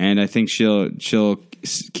 and I think she'll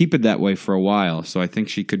keep it that way for a while. So I think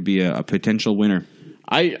she could be a potential winner.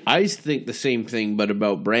 I think the same thing, but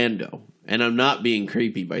about Brando. And I'm not being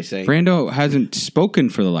creepy by saying Brando hasn't spoken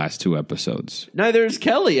for the last 2 episodes. Neither has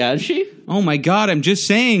Kelly, has she? Oh my God! I'm just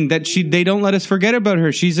saying that they don't let us forget about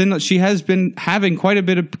her. She has been having quite a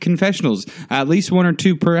bit of confessionals, at least 1 or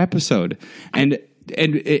 2 per episode, and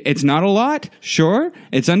it's not a lot. Sure,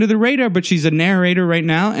 it's under the radar, but she's a narrator right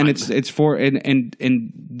now, and it's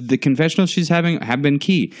the confessionals she's having have been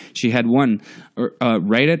key. She had one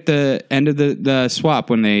right at the end of the swap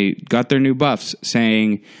when they got their new buffs,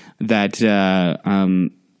 saying that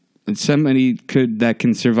somebody that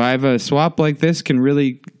can survive a swap like this can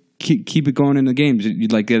really keep it going in the games.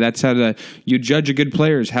 That's how you judge a good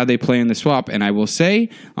player, is how they play in the swap. And I will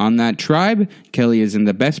say, on that tribe, Kelly is in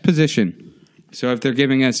the best position. So if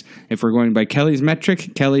we're going by Kelly's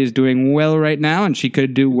metric, Kelly is doing well right now, and she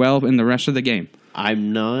could do well in the rest of the game.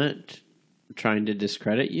 I'm not trying to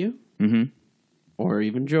discredit you. Mm-hmm. Or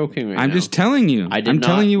even joking right now. I'm just telling you. I'm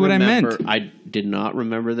telling you what I meant. I did not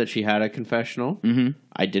remember that she had a confessional. Mm-hmm.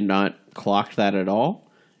 I did not clock that at all.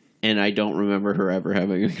 And I don't remember her ever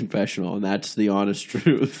having a confessional. And that's the honest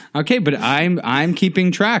truth. Okay, but I'm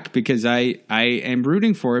keeping track because I am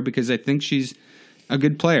rooting for her because I think she's a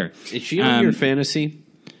good player. Is she on your fantasy?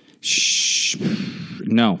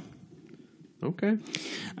 No. Okay.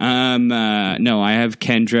 No, I have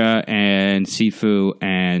Kendra and Sifu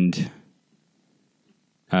and...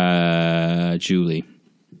 Julie,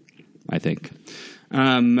 I think. You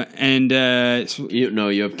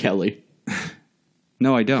have Kelly.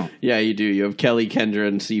 No, I don't. Yeah, you do. You have Kelly, Kendra,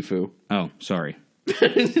 and Sifu. Oh, sorry.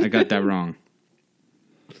 I got that wrong.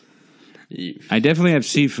 I definitely have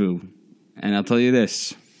Sifu, and I'll tell you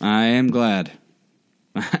this. I am glad.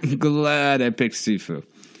 I'm glad I picked Sifu.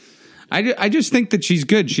 I just think that she's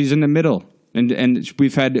good. She's in the middle, and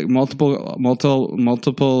we've had multiple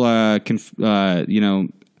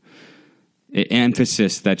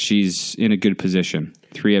emphasis that she's in a good position.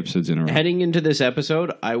 3 episodes in a row. Heading into this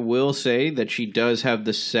episode, I will say that she does have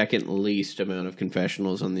the second least amount of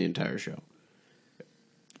confessionals on the entire show.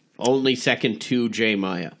 Only second to J.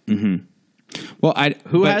 Maya. Mm-hmm. Well,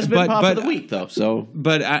 who has been pop of the week though? So,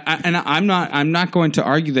 but I'm not going to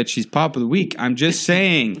argue that she's pop of the week. I'm just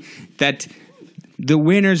saying that the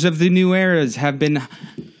winners of the new eras have been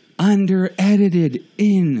under-edited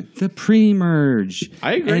in the pre-merge.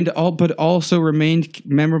 I agree, but also remained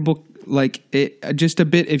memorable, like just a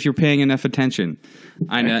bit if you're paying enough attention.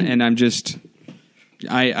 I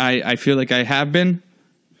feel like I have been,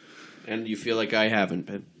 and you feel like I haven't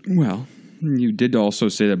been. Well. You did also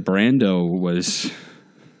say that Brando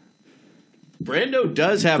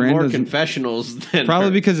does have more confessionals than probably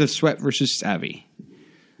her. Because of Sweat versus Savvy.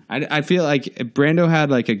 I feel like Brando had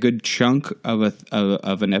like a good chunk of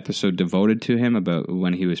an episode devoted to him about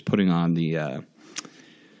when he was putting on the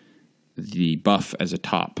buff as a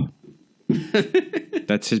top.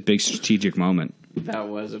 That's his big strategic moment. That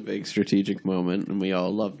was a big strategic moment, and we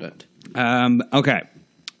all loved it. Okay,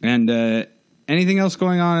 and. Anything else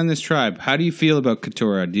going on in this tribe? How do you feel about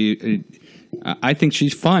Katurah? I think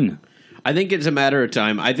she's fun. I think it's a matter of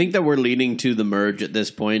time. I think that we're leading to the merge at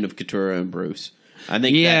this point of Katurah and Bruce. I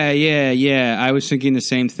think. Yeah. I was thinking the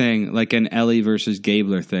same thing, like an Ellie versus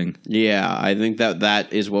Gabler thing. Yeah, I think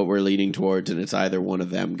that is what we're leading towards, and it's either one of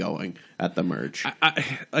them going at the merge.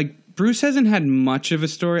 Like Bruce hasn't had much of a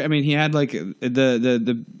story. I mean, he had like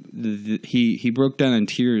he broke down in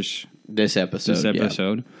tears this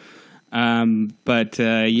episode.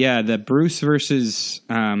 Yeah. The Bruce versus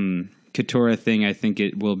Katurah thing, I think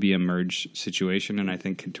it will be a merge situation, and I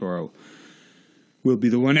think Katurah will be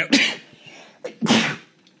the one out.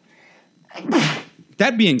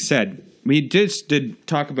 That being said, we just did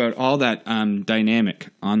talk about all that dynamic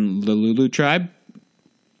on the Lulu tribe.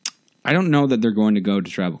 I don't know that they're going to go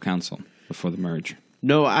to tribal council before the merge.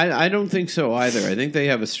 No, I don't think so either. I think they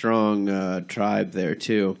have a strong tribe there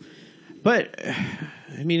too. But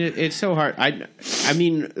I mean, it's so hard. I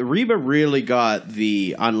mean, Reba really got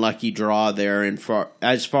the unlucky draw there, and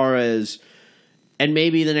as far as, and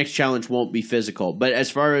maybe the next challenge won't be physical, but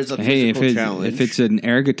as far as a physical challenge, if it's an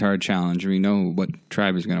air guitar challenge, we know what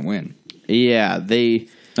tribe is going to win. Yeah, a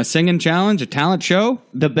singing challenge, a talent show.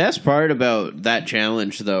 The best part about that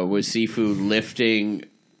challenge, though, was Sifu lifting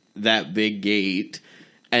that big gate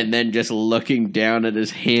and then just looking down at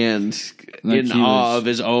his hands in awe of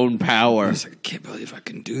his own power. I was like, I can't believe I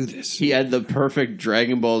can do this. He had the perfect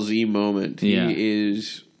Dragon Ball Z moment. He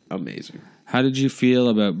is amazing. How did you feel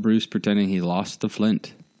about Bruce pretending he lost the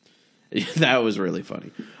flint? That was really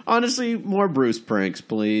funny. Honestly, more Bruce pranks,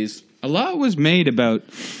 please. A lot was made about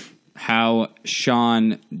how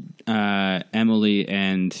Sean, Emily,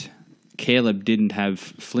 and Caleb didn't have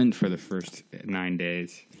flint for the first 9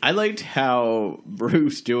 days. I liked how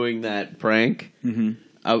Bruce doing that prank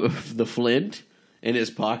of the flint in his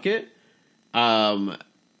pocket. I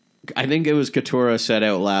think it was Katurah said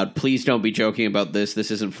out loud, "Please don't be joking about this. This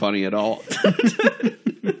isn't funny at all."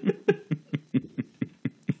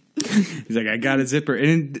 He's like, I got a zipper.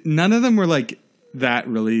 And none of them were like that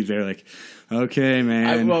relieved. They're like, okay,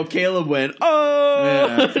 man. Well, Caleb went,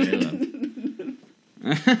 oh!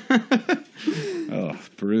 Yeah, oh,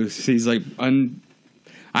 Bruce. He's like,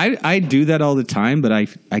 I do that all the time, but I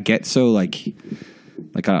get so like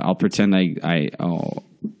I'll pretend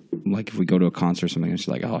like if we go to a concert or something, it's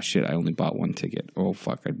like, oh shit, I only bought one ticket. Oh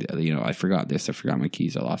fuck, I forgot this. I forgot my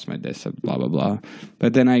keys. I lost my this. Blah blah blah.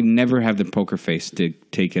 But then I never have the poker face to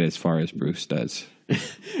take it as far as Bruce does.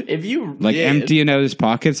 If you emptying out his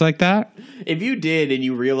pockets like that. If you did and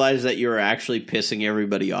you realized that you were actually pissing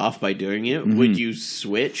everybody off by doing it, would you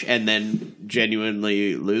switch and then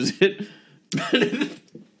genuinely lose it?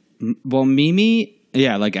 Well, Mimi.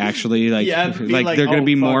 Yeah, like actually, like they're going to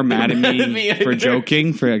be more mad at me for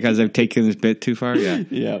joking because I've taken this bit too far. Yeah,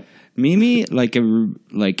 yeah. Mimi, like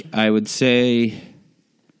I would say,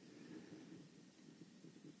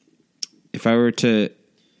 if I were to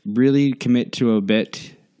really commit to a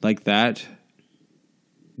bit like that,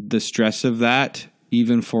 the stress of that,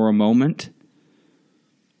 even for a moment,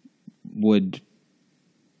 would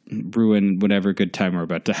ruin whatever good time we're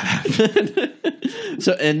about to have.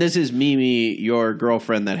 So, and this is Mimi, your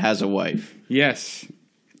girlfriend that has a wife. Yes.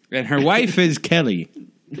 And her wife is Kelly.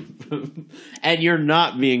 And you're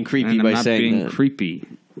not being creepy by saying that. I'm not being creepy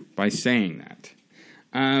by saying that.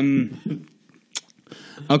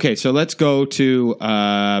 Okay, so let's go to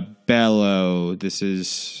Bello. This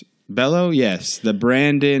is Bello? Yes. The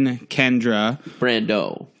Brandon, Kendra.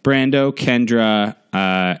 Brando, Kendra,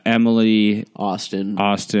 Emily, Austin,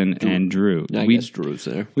 and Drew. I guess Drew's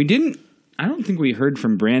there. I don't think we heard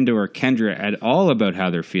from Brando or Kendra at all about how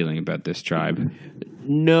they're feeling about this tribe.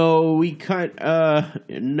 No,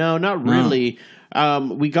 no, not really.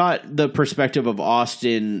 We got the perspective of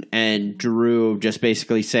Austin and Drew just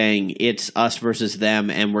basically saying it's us versus them,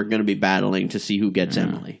 and we're going to be battling to see who gets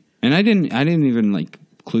Emily. And I didn't even like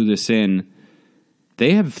clue this in.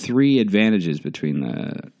 They have 3 advantages between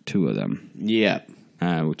the 2 of them. Yeah.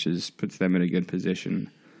 Which puts them in a good position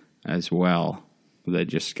as well. They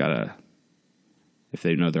just gotta, if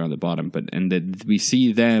they know they're on the bottom, we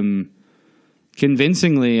see them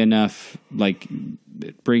convincingly enough, like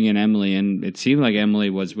bring in Emily, and it seemed like Emily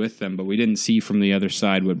was with them, but we didn't see from the other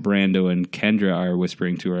side what Brando and Kendra are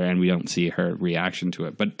whispering to her, and we don't see her reaction to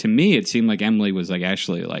it. But to me, it seemed like Emily was like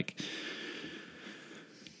actually like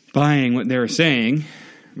buying what they were saying.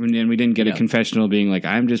 And we didn't get a confessional being like,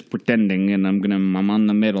 I'm just pretending and I'm on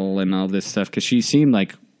the middle and all this stuff. Because she seemed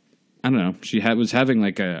like, I don't know, she was having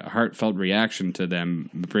like a heartfelt reaction to them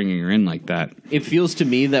bringing her in like that. It feels to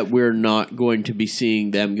me that we're not going to be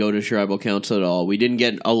seeing them go to tribal council at all. We didn't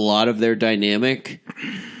get a lot of their dynamic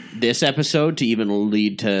this episode to even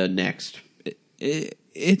lead to next.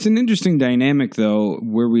 It's an interesting dynamic, though,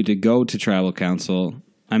 were we to go to tribal council.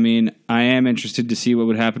 I mean, I am interested to see what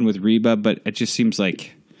would happen with Reba, but it just seems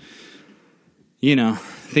like, you know,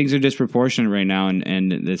 things are disproportionate right now,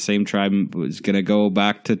 and the same tribe was going to go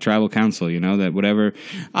back to tribal council, you know, that whatever.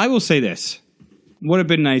 I will say this. Would have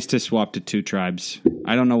been nice to swap to 2 tribes.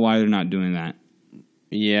 I don't know why they're not doing that.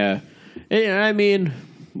 Yeah. I mean,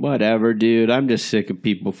 whatever, dude. I'm just sick of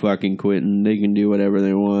people fucking quitting. They can do whatever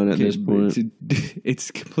they want at this point. It's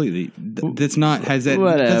completely. That's not. Doesn't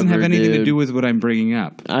Whatever, have anything to dude. do with what I'm bringing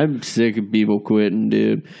up. I'm sick of people quitting,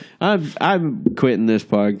 dude. I'm quitting this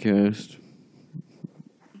podcast.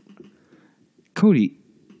 Cody,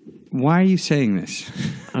 why are you saying this?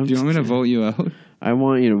 Do you want me to vote you out? I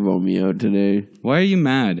want you to vote me out today. Why are you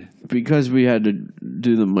mad? Because we had to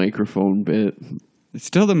do the microphone bit. It's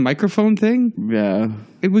still the microphone thing? Yeah.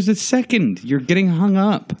 It was a second. You're getting hung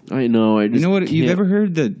up. I know. You know what? You've ever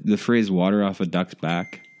heard the phrase water off a duck's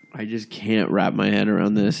back? I just can't wrap my head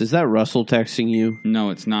around this. Is that Russell texting you? No,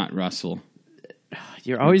 it's not Russell.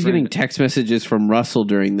 You're always getting text messages from Russell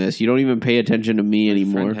during this. You don't even pay attention to me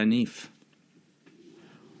anymore. Friend Hanif.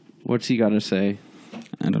 What's he got to say?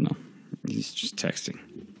 I don't know. He's just texting.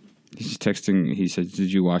 He says,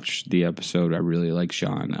 "Did you watch the episode? I really like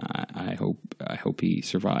Sean. I hope he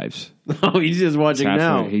survives." Oh, he's just watching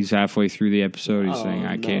now. He's halfway through the episode. He's saying,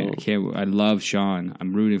 I can't. I love Sean.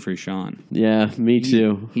 I'm rooting for Sean. Yeah, me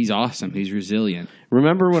too. He's awesome. He's resilient.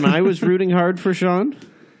 Remember when I was rooting hard for Sean?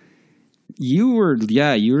 You were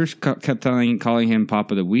kept calling him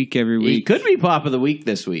Pop of the Week every week. He could be Pop of the Week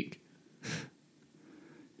this week.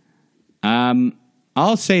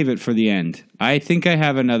 I'll save it for the end. I think I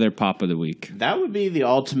have another Pop of the Week. That would be the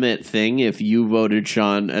ultimate thing if you voted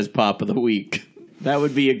Sean as Pop of the Week. That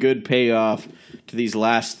would be a good payoff to these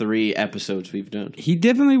last 3 episodes we've done. He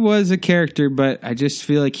definitely was a character, but I just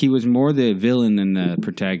feel like he was more the villain than the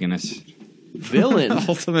protagonist. Villain?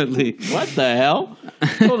 Ultimately. What the hell?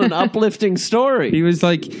 Told an uplifting story. He's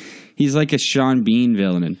like a Sean Bean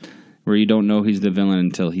villain, where you don't know he's the villain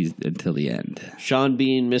until the end. Sean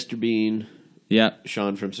Bean, Mr. Bean. Yeah.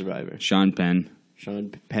 Sean from Survivor. Sean Penn.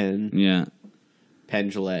 Sean Penn. Yeah. Penn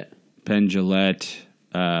Gillette. Penn Gillette.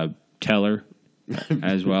 Teller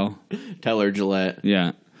as well. Teller Gillette.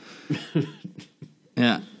 Yeah.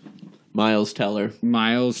 Yeah. Miles Teller.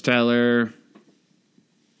 Miles Teller.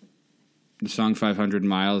 The song 500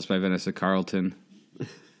 Miles by Vanessa Carlton.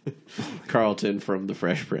 Carlton from The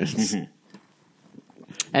Fresh Prince.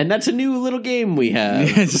 And that's a new little game we have.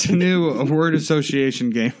 It's a new word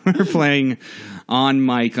association game we're playing on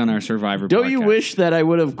mic on our Survivor Don't podcast. you wish that I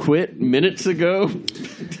would have quit minutes ago?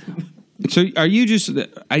 So are you just...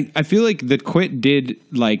 I feel like the quit did,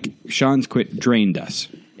 like, Sean's quit drained us.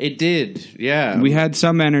 It did, yeah. We had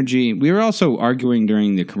some energy. We were also arguing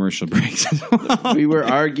during the commercial breaks as well. We were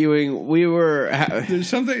arguing. There's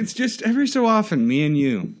something... It's just every so often, me and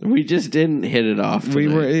you. We just didn't hit it off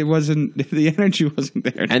tonight. It wasn't... The energy wasn't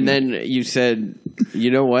there. And then you said, you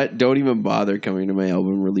know what? Don't even bother coming to my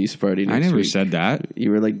album release party next week. I never said that. You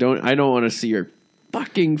were like, I don't want to see your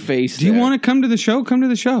fucking face Do you want to come to the show? Come to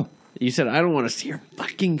the show. You said, I don't want to see your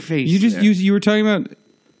fucking face You just there. you were talking about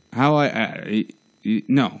how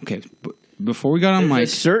no, okay. before we got on A mic,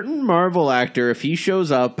 certain Marvel actor, if he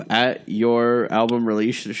shows up at your album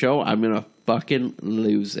release show, I'm gonna fucking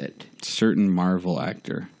lose it. certain Marvel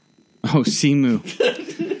actor. Oh, Simu.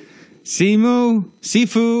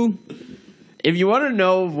 Sifu. If you want to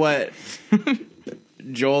know what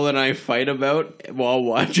Joel and I fight about while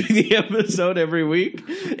watching the episode every week,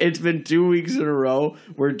 it's been 2 weeks in a row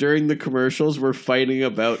where during the commercials we're fighting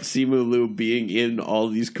about Simu Liu being in all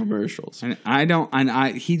these commercials. And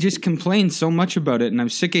he just complains so much about it, and I'm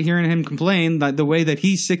sick of hearing him complain that the way that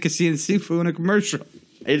he's sick of seeing Sifu in a commercial.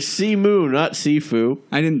 It's Simu, not Sifu.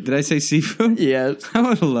 Did I say Sifu? Yes. I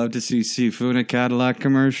would have loved to see Sifu in a Cadillac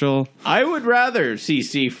commercial. I would rather see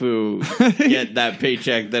Sifu get that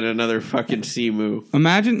paycheck than another fucking Simu.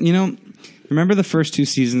 Imagine, remember the first 2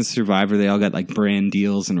 seasons of Survivor? They all got like brand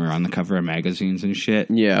deals and were on the cover of magazines and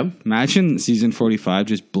shit. Yeah. Imagine season 45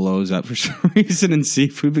 just blows up for some reason and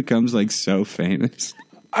Sifu becomes like so famous.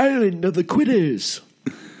 Island of the Quitters.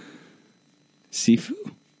 Sifu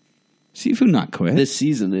not quit. This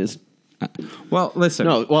season is. Well, listen.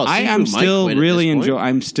 No, well, I Sifu am might still quit at really this point.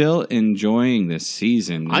 I'm still enjoying this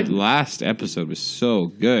season. The I'm- last episode was so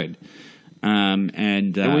good.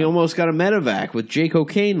 And we almost got a medevac with Jake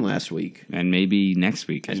O'Kane last week. and maybe next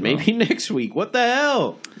week as And well. maybe next week. What the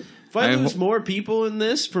hell? If I I lose ho- more people in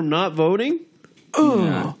this from not voting?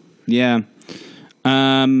 Oh. Yeah.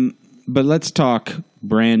 But let's talk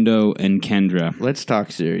Brando and Kendra. Let's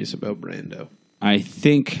talk serious about Brando. I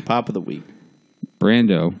think Pop of the week.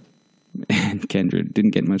 Brando and Kendra didn't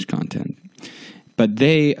get much content. But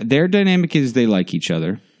their dynamic is they like each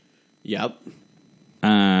other. Yep.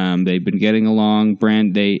 They've been getting along.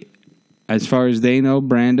 As far as they know,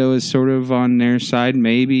 Brando is sort of on their side.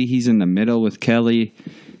 Maybe he's in the middle with Kelly.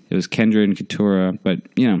 It was Kendra and Keturah, but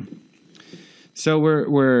So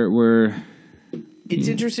we're It's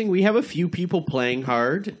interesting. We have a few people playing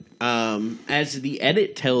hard. As the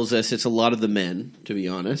edit tells us, it's a lot of the men, to be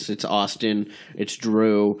honest. It's Austin. It's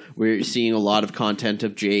Drew. We're seeing a lot of content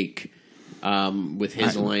of Jake with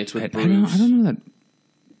his alliance with Bruce. I don't know that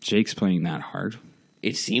Jake's playing that hard.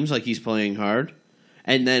 It seems like he's playing hard.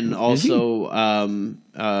 And then also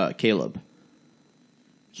Caleb.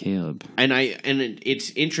 And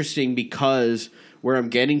it's interesting because where I'm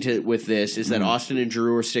getting to with this is that Austin and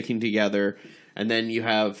Drew are sticking together, and then you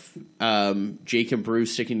have Jake and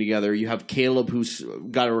Bruce sticking together. You have Caleb, who's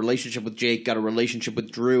got a relationship with Jake, got a relationship with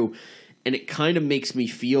Drew, and it kind of makes me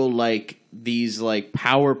feel like these like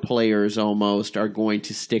power players almost are going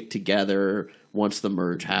to stick together once the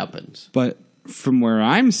merge happens. But from where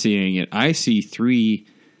I'm seeing it, I see 3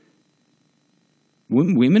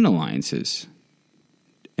 women alliances,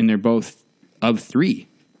 and they're both of 3.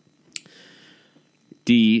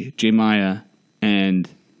 Dee, Jemaya, and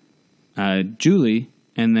Julie,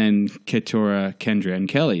 and then Keturah, Kendra, and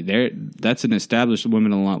Kelly. That's an established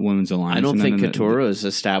women's alliance. I don't And think then Keturah is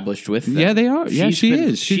established with them. Yeah, they are. Yeah, she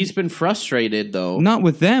is. She's been frustrated, though. Not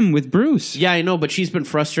with them, with Bruce. Yeah, I know, but she's been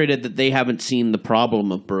frustrated that they haven't seen the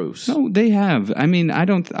problem of Bruce. No, they have. I mean, I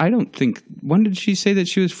don't think. When did she say that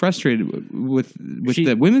she was frustrated with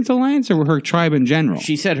the women's alliance or her tribe in general?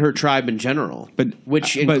 She said her tribe in general,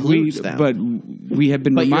 which but includes them. But we have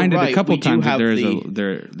been But you're reminded right, a couple we do times that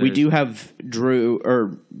have we do have Drew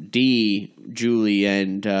or Dee, Julie,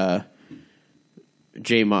 and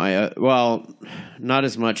J Maya. Well, not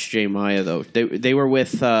as much J Maya though. They were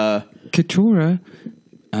with Keturah,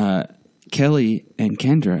 Kelly, and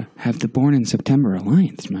Kendra have the Born in September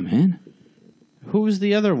alliance, my man. Who's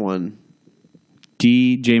the other one?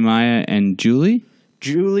 Dee, J Maya, and Julie.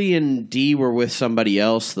 Julie and Dee were with somebody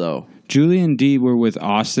else though. Julie and Dee were with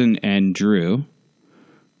Austin and Drew,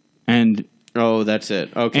 and. Oh, that's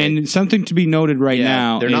it. Okay. And something to be noted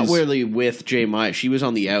now. They're not really with J Maya. She was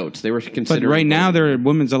on the outs. They were considering. But right now they're a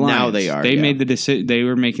women's alliance. Now they are. They made the decision. They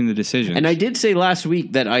were making the decision. And I did say last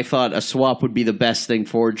week that I thought a swap would be the best thing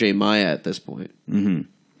for J Maya at this point.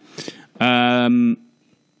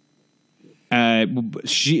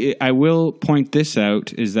 I will point this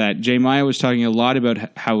out is that J Maya was talking a lot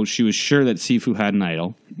about how she was sure that Sifu had an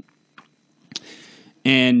idol.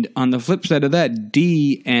 And on the flip side of that,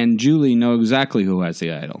 Dee and Julie know exactly who has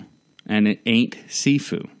the idol. And it ain't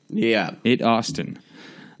Sifu. Yeah. It Austin.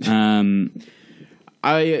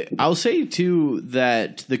 I'll say, too,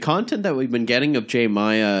 that the content that we've been getting of J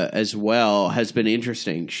Maya as well has been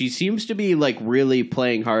interesting. She seems to be, like, really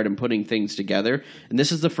playing hard and putting things together. And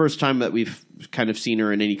this is the first time that we've kind of seen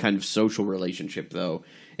her in any kind of social relationship, though.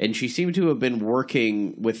 And she seemed to have been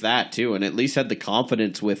working with that, too, and at least had the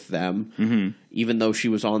confidence with them, even though she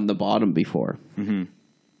was on the bottom before.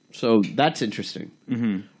 So that's interesting.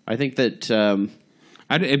 I think that...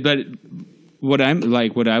 But what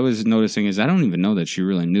I was noticing is I don't even know that she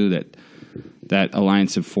really knew that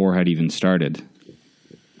Alliance of Four had even started.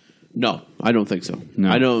 No, I don't think so. No.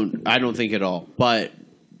 I don't think at all. But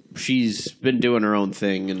she's been doing her own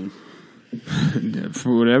thing, and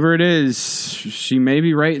For whatever it is, she may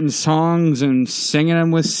be writing songs and singing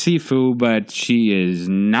them with Sifu, but she is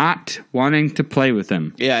not wanting to play with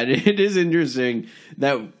him. yeah, it is interesting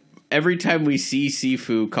that every time we see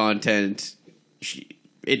Sifu content,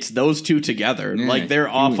 it's those two together. Yeah, like they're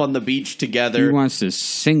off on the beach together. He wants to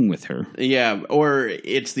sing with her. Yeah, or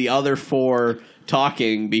it's the other four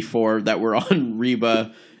talking before that were on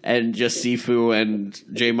Reba, and just Sifu and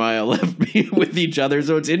J Maya left with each other.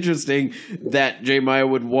 So it's interesting that J Maya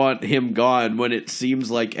would want him gone when it seems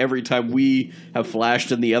like every time we have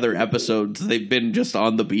flashed in the other episodes, they've been just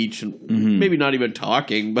on the beach and maybe not even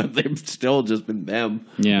talking, but they've still just been them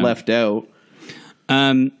left out.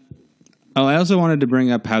 I also wanted to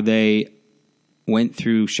bring up how they went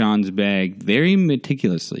through Sean's bag very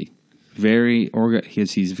meticulously.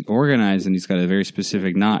 Because he's organized and he's got a very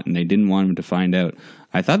specific knot, and they didn't want him to find out.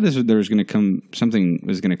 I thought there was going to come something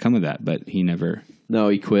was going to come of that, but he never. No,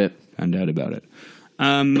 he quit. Found out about it.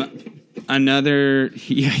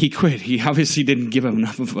 He quit. He obviously didn't give him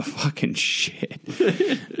enough of a fucking shit.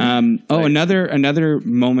 Another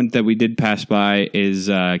moment that we did pass by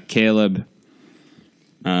is Caleb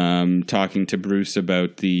talking to Bruce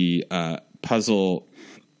about the puzzle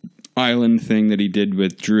island thing that he did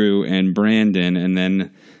with Drew and Brandon, and then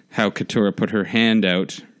how Katurah put her hand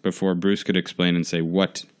out before Bruce could explain and say,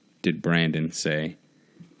 what did Brandon say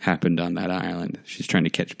happened on that island? She's trying to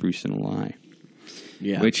catch Bruce in a lie.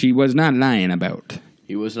 Yeah. Which he was not lying about.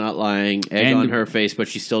 He was not lying. Egg on her face, but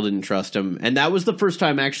she still didn't trust him. And that was the first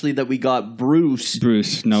time, actually, that we got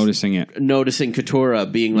Bruce noticing it. Noticing Katurah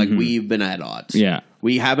being like, we've been at odds. Yeah.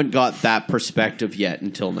 We haven't got that perspective yet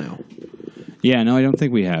until now. Yeah, no, I don't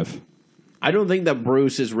think we have. I don't think that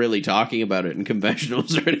Bruce is really talking about it in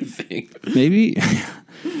confessionals or anything. Maybe.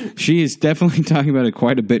 She is definitely talking about it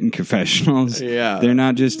quite a bit in confessionals. Yeah. They're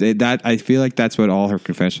not just that. I feel like that's what all her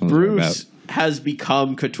confessionals are about. Bruce has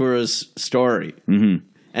become Katurah's story. Mm-hmm.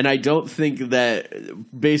 And I don't think that,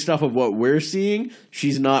 based off of what we're seeing,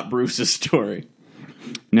 she's not Bruce's story.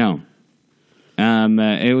 No.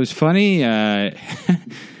 It was funny.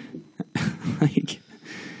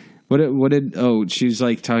 She's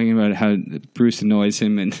like talking about how Bruce annoys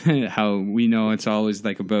him and how we know it's always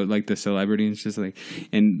like about like the celebrity, and it's just like,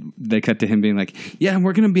 and they cut to him being like, yeah,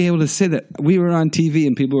 we're going to be able to say that we were on TV,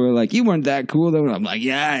 and people were like, you weren't that cool though. And I'm like,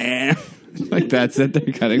 yeah, I am. Like that's what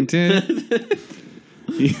they're cutting to.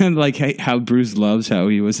 Yeah, like how Bruce loves how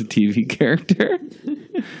he was a TV character.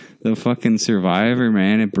 The fucking Survivor,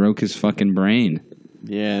 man, it broke his fucking brain.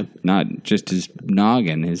 Yeah. Not just his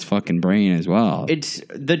noggin, his fucking brain as well. It's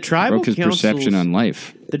the tribal broke his perception on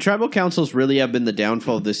life. The tribal councils really have been the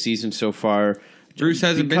downfall of this season so far. Bruce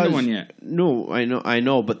hasn't been to one yet. No, I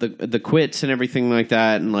know, but the quits and everything like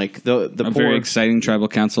that, and like the very exciting tribal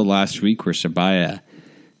council last week where Sabaya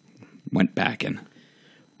went back in.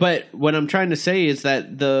 But what I'm trying to say is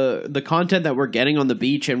that the content that we're getting on the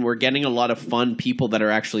beach, and we're getting a lot of fun people that are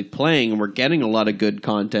actually playing, and we're getting a lot of good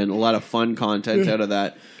content, a lot of fun content out of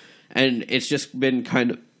that. And it's just been kind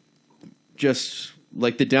of just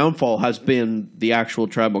like the downfall has been the actual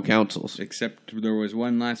tribal councils. Except there was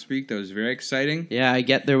one last week that was very exciting. Yeah, I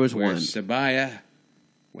get there was where one. Sabaya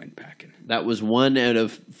went back in. That was 1 out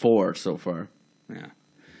of 4 so far. Yeah.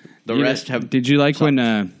 The rest have. Did you like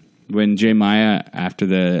when J Maya, after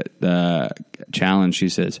the challenge, she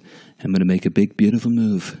says, I'm going to make a big, beautiful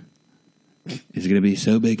move. It's going to be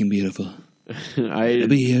so big and beautiful. It'll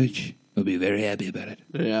be huge. We'll be very happy about it.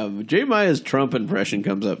 Yeah, J Maya's Trump impression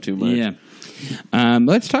comes up too much. Yeah.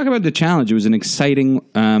 Let's talk about the challenge. It was an exciting,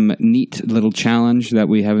 neat little challenge that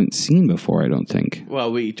we haven't seen before, I don't think.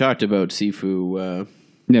 Well, we talked about Sifu.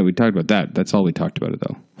 Yeah, we talked about that. That's all we talked about it,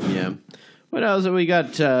 though. Yeah. What else? We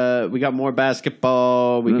got more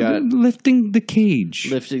basketball. We got lifting the cage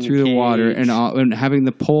through the water and having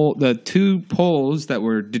the 2 poles that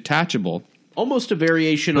were detachable. Almost a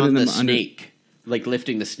variation on the snake, like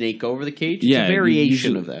lifting the snake over the cage. It's a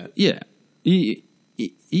variation of that. Yeah,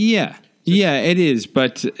 yeah, it is,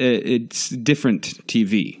 but it's different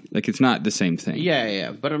TV. Like it's not the same thing.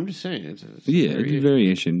 Yeah. But I'm just saying, it's a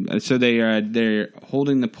variation. So they're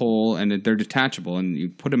holding the pole and they're detachable, and you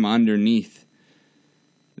put them underneath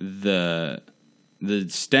the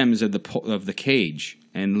stems of the cage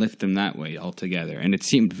and lift them that way all together. And it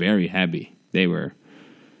seemed very heavy. They were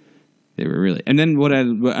really. And then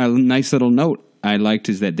a nice little note I liked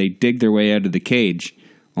is that they dig their way out of the cage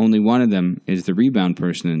only one of them is the rebound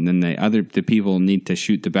person, and then the people need to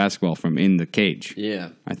shoot the basketball from in the cage. Yeah.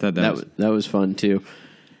 I thought that was fun, too.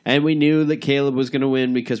 And we knew that Caleb was going to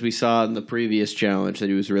win because we saw in the previous challenge that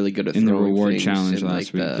he was really good at in the throwing reward things challenge in,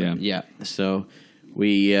 last like, week. Yeah. So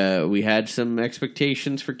we had some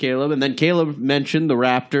expectations for Caleb, and then Caleb mentioned the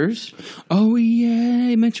Raptors. Oh yeah,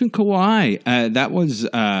 he mentioned Kawhi. That was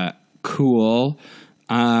cool.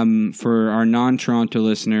 For our non-Toronto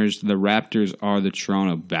listeners, the Raptors are the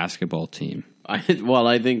Toronto basketball team. I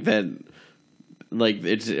think that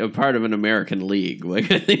it's a part of an American league.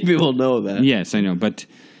 Like I think people know that. Yes, I know, but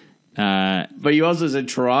you also said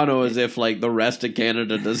Toronto as if like the rest of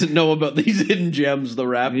Canada doesn't know about these hidden gems, the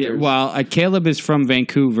Raptors. yeah, well, Caleb is from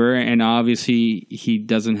Vancouver, and obviously he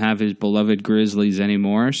doesn't have his beloved Grizzlies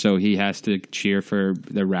anymore, so he has to cheer for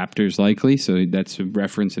the Raptors likely. So that's a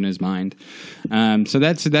reference in his mind. So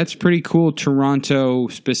that's pretty cool Toronto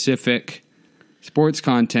specific sports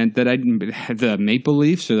content that the Maple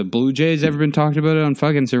Leafs or the Blue Jays ever been talked about it on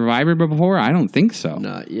fucking Survivor before? I don't think so.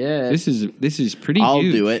 Not yet. This is pretty I'll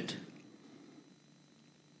huge. do it.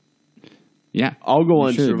 Yeah, I'll go on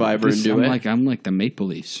you should. Survivor and do it. I'm like the Maple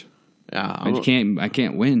Leafs. Yeah, I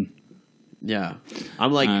can't win. Yeah,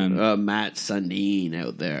 I'm like Matt Sundin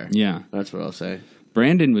out there. Yeah, That's what I'll say.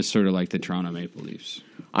 Brandon was sort of like the Toronto Maple Leafs.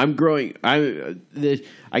 I'm growing. I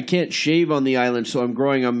can't shave on the island, so I'm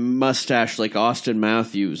growing a mustache like Austin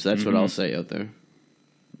Matthews. That's what I'll say out there.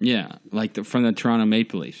 Yeah, like from the Toronto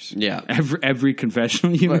Maple Leafs. Yeah. Every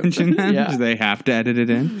confessional you mention that, Yeah. they have to edit it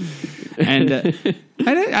in. And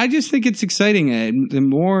I just think it's exciting.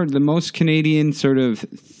 The most Canadian sort of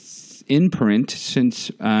imprint since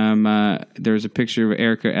there was a picture of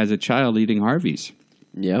Erica as a child eating Harvey's.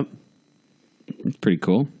 Yep. It's pretty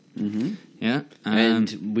cool. Mm-hmm. Yeah.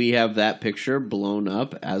 And we have that picture blown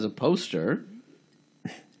up as a poster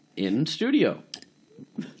in studio.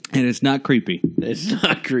 And it's not creepy. It's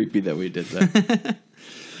not creepy that we did that.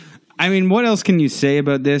 I mean, what else can you say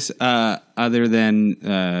about this other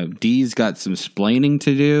than Dee's got some splaining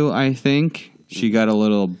to do, I think. She got a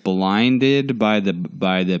little blinded by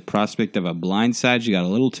the prospect of a blind side. She got a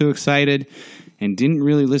little too excited and didn't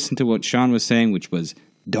really listen to what Sean was saying, which was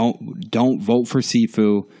don't vote for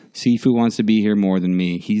Sifu. Sifu wants to be here more than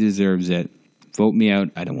me. He deserves it. Vote me out.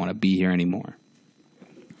 I don't want to be here anymore.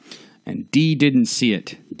 And Dee didn't see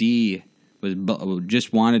it. Dee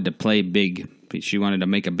just wanted to play big. She wanted to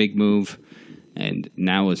make a big move, and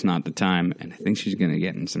now is not the time. And I think she's going to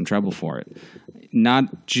get in some trouble for it.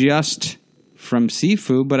 Not just from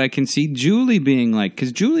Sifu, but I can see Julie being like,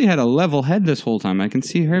 because Julie had a level head this whole time. I can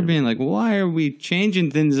see her being like, why are we changing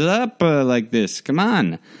things up like this? Come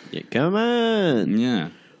on. Yeah, come on. Yeah.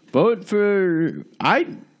 Vote for...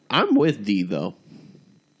 I'm with D, though.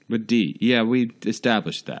 With D. Yeah, we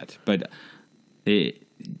established that. But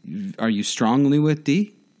are you strongly with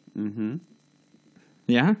D? Mm-hmm.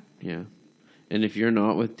 Yeah? Yeah. And if you're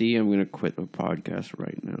not with D, I'm going to quit the podcast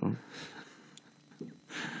right now.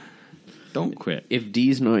 Don't quit. If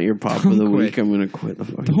D's not your pop of the week, I'm going to quit the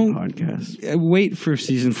fucking podcast. Wait for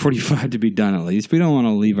season 45 to be done at least. We don't want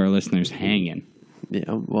to leave our listeners hanging. Yeah,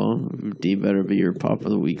 well, D better be your pop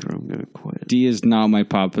of the week or I'm going to quit. D is not my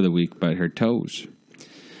pop of the week, but her toes.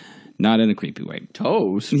 Not in a creepy way.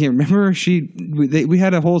 Toes? Yeah, remember we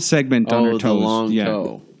had a whole segment on her toes. The long yeah.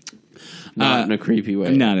 toe. Not in a creepy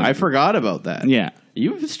way. I forgot about that. Yeah.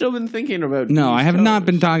 You've still been thinking about No, D's I have toes. not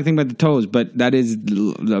been talking about the toes, but that is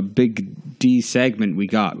the big D segment we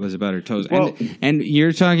got was about her toes. Well, and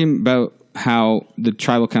you're talking about how the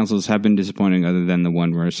tribal councils have been disappointing other than the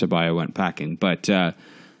one where Sabaya went packing. But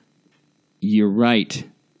you're right.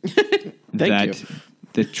 Thank you.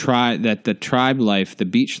 The tribe life, the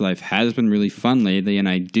beach life has been really fun lately, and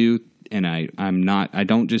I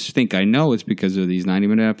don't just think I know it's because of these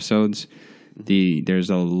 90-minute episodes. There's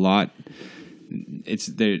a lot. It's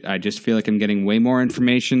there. I just feel like I'm getting way more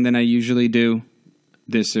information than I usually do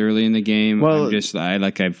this early in the game. Well,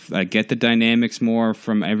 I get the dynamics more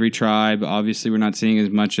from every tribe. Obviously, we're not seeing as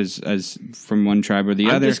much as from one tribe or the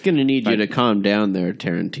other. I'm just going to need you to calm down there,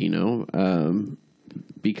 Tarantino,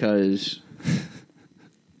 because.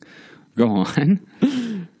 Go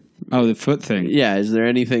on. Oh, the foot thing. Yeah, is there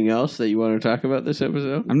anything else that you want to talk about this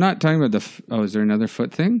episode? I'm not talking about is there another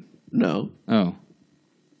foot thing? No. Oh.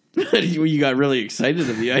 You got really excited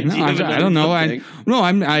at the idea. No, I don't know. I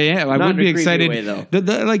would be excited. Way, though.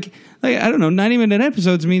 Like I don't know. 90-minute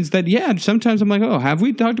episodes means that sometimes I'm like, oh, have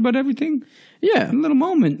we talked about everything? Yeah, little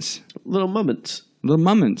moments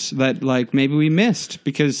that like maybe we missed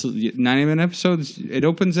because 90-minute episodes it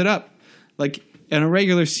opens it up. Like in a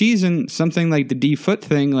regular season, something like the D foot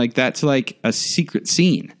thing, like that's like a secret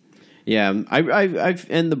scene. Yeah, I've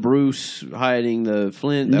and the Bruce hiding the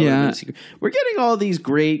Flint. That Yeah. would've been secret. We're getting all these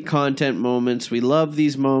great content moments. We love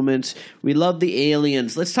these moments. We love the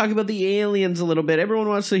aliens. Let's talk about the aliens a little bit. Everyone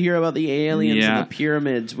wants to hear about the aliens Yeah. and the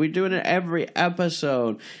pyramids. We're doing it every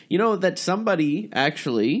episode. You know that somebody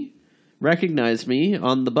actually recognized me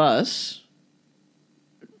on the bus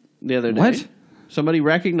the other day. What? Somebody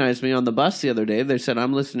recognized me on the bus the other day. They said,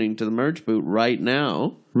 I'm listening to the Merge Boot right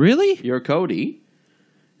now. Really? You're Cody.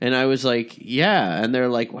 And I was like, yeah. And they're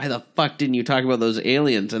like, why the fuck didn't you talk about those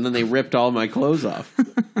aliens? And then they ripped all my clothes off.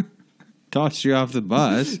 Tossed you off the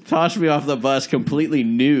bus, Tossed me off the bus completely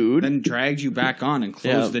nude. then dragged you back on and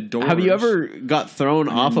Yeah. closed the door. Have you ever got thrown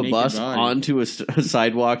off a naked bus body. onto a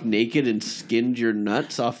sidewalk naked and skinned your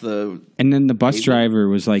nuts off the... And then the bus driver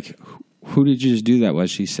was like, "Who did you just do that with?"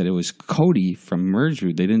 She said it was Cody from Merge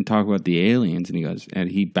Root. They didn't talk about the aliens, and he goes, and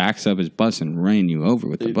he backs up his bus and ran you over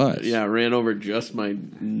with the bus. Yeah, ran over just my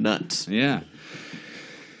nuts. Yeah.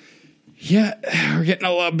 Yeah, we're getting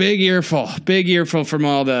a big earful from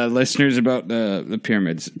all the listeners about the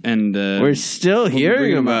pyramids, and We're still hearing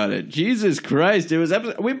bringing them about it. Jesus Christ! It was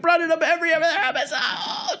we brought it up every other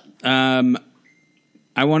episode.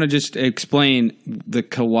 I want to just explain the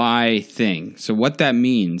Kawhi thing. So what that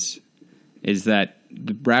means is that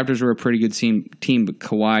the Raptors were a pretty good team, but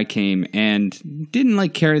Kawhi came and didn't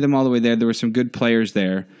carry them all the way there. There were some good players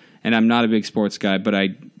there, and I'm not a big sports guy, but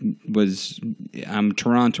I'm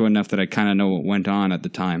Toronto enough that I kind of know what went on at the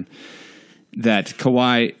time. That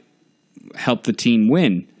Kawhi helped the team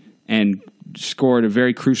win and scored a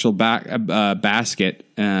very crucial basket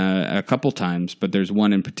a couple times, but there's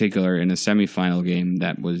one in particular in a semifinal game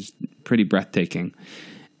that was pretty breathtaking.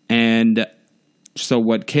 And so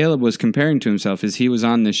what Caleb was comparing to himself is he was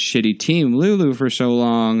on this shitty team, Lulu, for so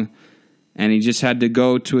long, and he just had to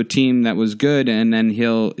go to a team that was good, and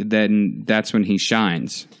then that's when he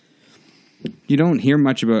shines. You don't hear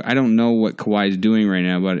much about. I don't know what Kawhi's doing right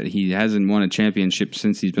now, but he hasn't won a championship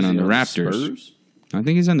since he's been on the Raptors. Spurs? I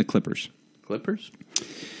think he's on the Clippers. Clippers?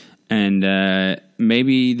 And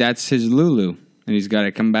maybe that's his Lulu, and he's got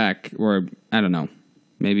to come back. Or, I don't know.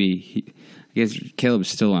 Maybe, I guess Caleb's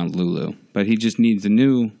still on Lulu, but he just needs a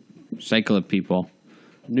new cycle of people.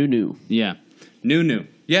 New. Yeah. New.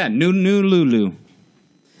 Yeah, new Lulu.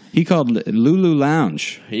 He called Lulu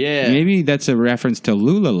Lounge. Yeah. Maybe that's a reference to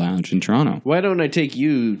Lula Lounge in Toronto. Why don't I take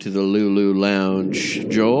you to the Lulu Lounge,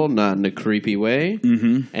 Joel? Not in a creepy way.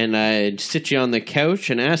 Mm-hmm. And I'd sit you on the couch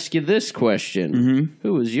and ask you this question. Mm-hmm.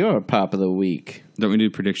 Who was your Pop of the Week? Don't we do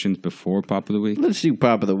predictions before Pop of the Week? Let's do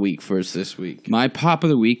Pop of the Week first this week. My Pop of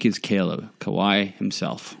the Week is Caleb, Kawhi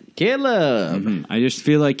himself. Caleb! I just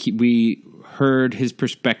feel like we heard his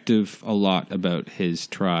perspective a lot about his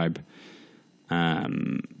tribe.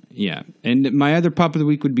 Yeah. And my other Pop of the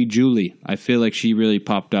Week would be Julie. I feel like she really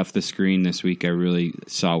popped off the screen this week. I really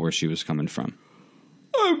saw where she was coming from.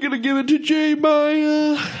 I'm going to give it to J.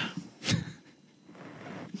 Maya.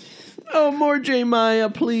 Oh, more J. Maya,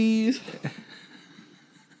 please.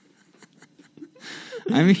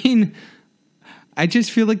 I mean, I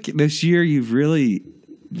just feel like this year you've really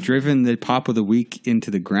driven the Pop of the Week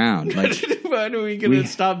into the ground. Like, When are we going to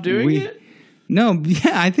stop doing it? No,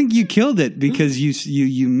 yeah, I think you killed it because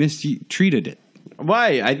you mistreated it.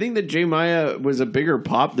 Why? I think that J. Maya was a bigger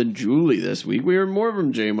pop than Julie this week. We heard more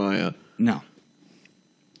from J. Maya. No.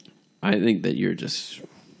 I think that you're just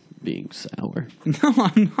being sour. No,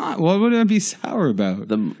 I'm not. What would I be sour about?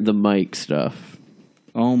 The mic stuff.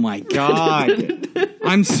 Oh, my God.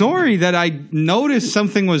 I'm sorry that I noticed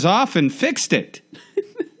something was off and fixed it.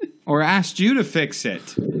 Or asked you to fix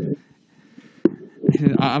it.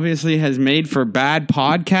 It obviously has made for bad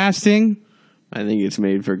podcasting. I think it's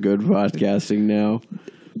made for good podcasting now.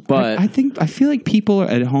 But I feel like people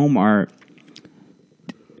at home are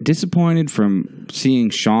disappointed from seeing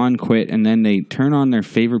Sean quit, and then they turn on their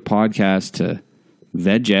favorite podcast to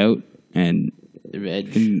veg out and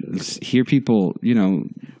hear people,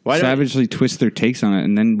 savagely twist their takes on it,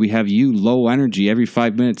 and then we have you low energy every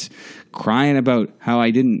 5 minutes crying about how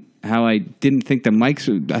I didn't think the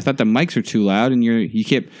mics. I thought the mics were too loud, and you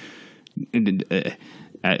kept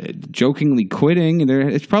jokingly quitting, and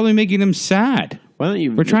it's probably making them sad. why don't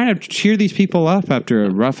you? We're trying to cheer these people up after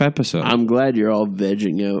a rough episode. I'm glad you're all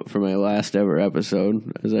vegging out for my last ever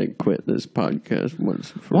episode as I quit this podcast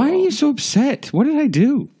once for Why all. are you so upset? What did I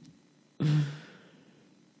do?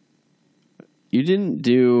 You didn't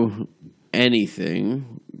do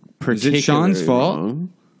anything particularly it Sean's fault?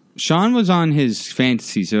 wrong. Sean was on his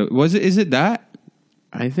fantasy, so is it that?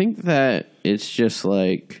 I think that it's just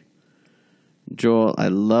like, Joel, I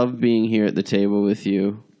love being here at the table with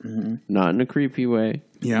you. Not in a creepy way.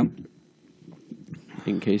 Yeah.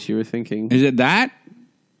 in case you were thinking. Is it that?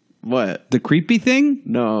 What? The creepy thing?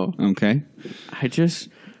 No. Okay. I just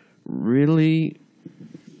really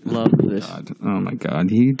love this. God. Oh my God.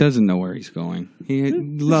 He doesn't know where he's going. He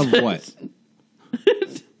love what?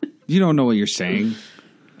 You don't know what you're saying.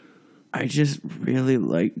 I just really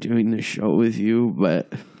like doing the show with you,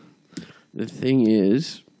 but the thing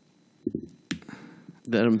is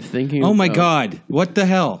that I'm thinking. Oh my about- God. What the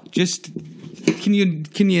hell? Just can you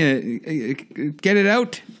get it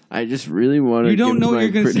out? I just really want to. You don't give know what my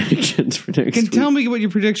you're gonna say. predictions for next Can week. tell me what your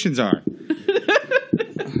predictions are.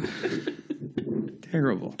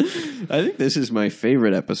 Terrible. I think this is my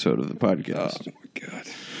favorite episode of the podcast. Oh my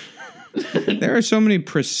God. There are so many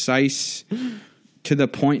precise, to the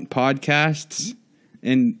point podcasts,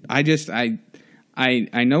 and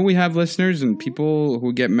I know we have listeners and people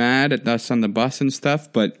who get mad at us on the bus and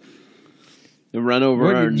stuff, but The run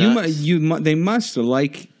over our nuts. they must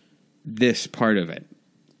like this part of it.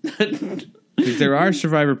 Because there are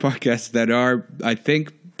Survivor podcasts that are, I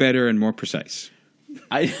think, better and more precise.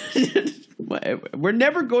 We're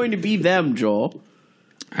never going to be them, Joel.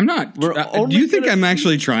 I'm not. We're Do only you think gonna- I'm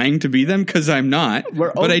actually trying to be them? Because I'm not.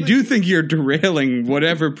 We're But I only- do think you're derailing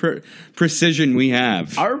whatever precision we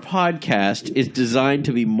have. Our podcast is designed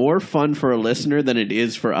to be more fun for a listener than it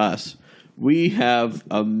is for us. We have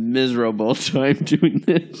a miserable time doing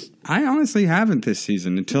this. I honestly haven't this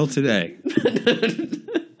season until today.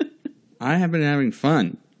 I have been having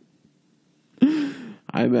fun.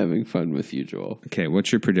 I'm having fun with you, Joel. Okay,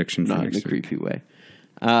 what's your prediction for Not in a next week? creepy way.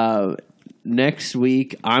 Next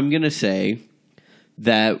week, I'm going to say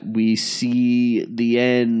that we see the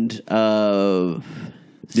end of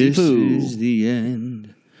This Sifu. is the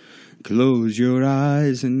end. Close your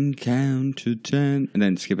eyes and count to 10. And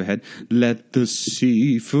then skip ahead. Let the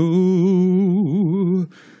Sifu.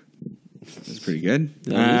 That's pretty good.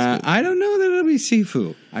 That is good. I don't know that it'll be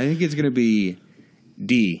Sifu. I think it's going to be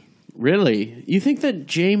D. Really? You think that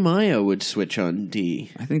Jay Maya would switch on D?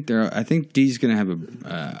 I think D's going to have a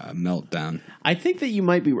meltdown. I think that you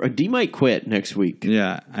might be. D might quit next week.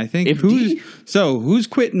 Yeah, I think If D- who's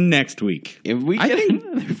quitting next week? If we I get think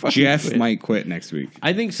another fucking Jeff quit. might quit next week.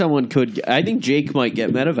 I think someone could. I think Jake might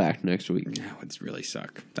get medevac next week. That would really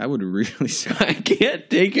suck. That would really suck. I can't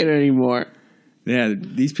take it anymore. Yeah,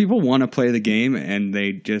 these people want to play the game, and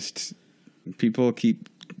people keep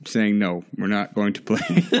saying no, we're not going to play.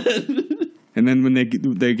 And then when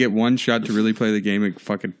they get one shot to really play the game, it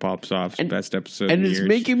fucking pops off. It's best episode And in it's years.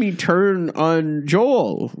 making me turn on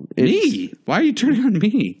Joel. Me? Why are you turning on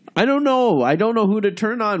me? I don't know. I don't know who to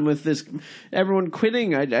turn on with this. Everyone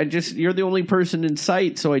quitting. I just you're the only person in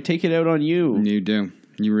sight, so I take it out on you, You do.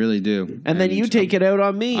 You really do. and then you take it out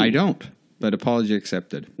on me. I don't. But apology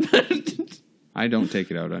accepted. I don't take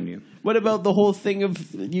it out on you. What about the whole thing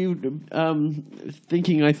of you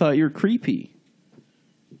thinking I thought you're creepy?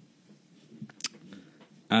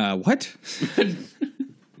 What?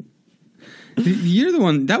 You're the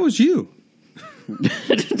one. That was you.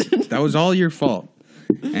 That was all your fault.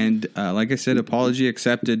 And like I said, apology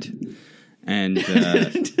accepted. And I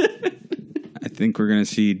think we're going to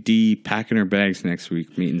see Dee packing her bags next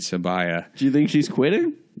week, meeting Sabaya. Do you think she's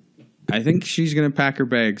quitting? I think she's going to pack her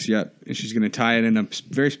bags, yep. And she's going to tie it in a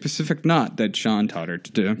very specific knot that Sean taught her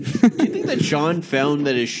to do. Do you think that Sean found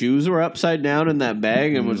that his shoes were upside down in that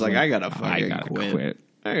bag and was like, I gotta fucking quit.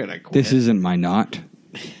 I gotta quit. This isn't my knot.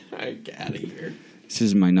 I get out of here. This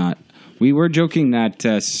is my knot. We were joking that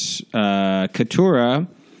Katura,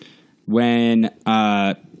 when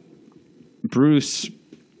Bruce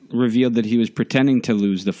revealed that he was pretending to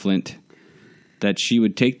lose the flint, that she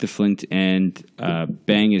would take the flint and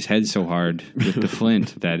bang his head so hard with the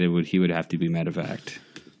flint that he would have to be medevaced.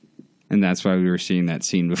 And that's why we were seeing that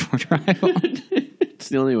scene before trial. It's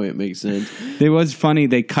the only way it makes sense. It was funny.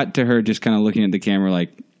 They cut to her just kind of looking at the camera,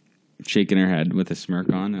 like shaking her head with a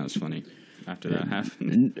smirk on. That was funny after that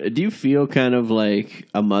happened. Do you feel kind of like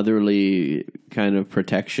a motherly kind of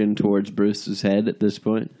protection towards Bruce's head at this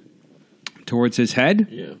point? Towards his head?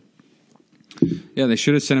 Yeah. Yeah, they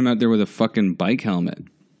should have sent him out there with a fucking bike helmet.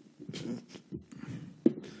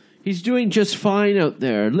 He's doing just fine out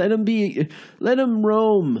there. Let him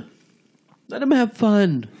roam. Let him have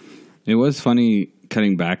fun. It was funny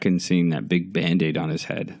cutting back and seeing that big Band-Aid on his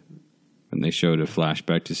head when they showed a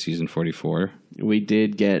flashback to season 44. We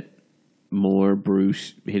did get more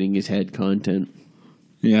Bruce hitting his head content.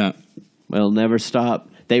 Yeah. Well, never stop.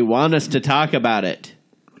 They want us to talk about it.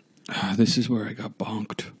 This is where I got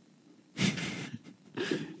bonked.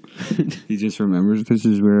 He just remembers, this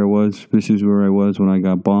is where I was. This is where I was when I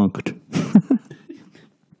got bonked.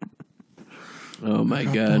 Oh my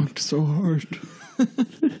god. Bonked so hard.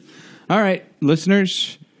 All right,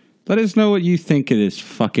 listeners, let us know what you think of this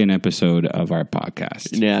fucking episode of our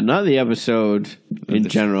podcast. Yeah, not the episode in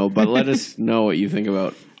general, but let us know what you think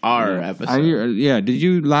about our episode. Did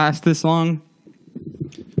you last this long?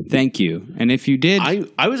 Thank you. And if you did...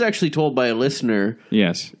 I was actually told by a listener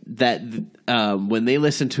yes. that when they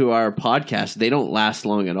listen to our podcast, they don't last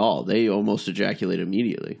long at all. They almost ejaculate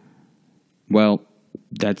immediately. Well,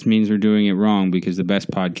 that means we're doing it wrong because the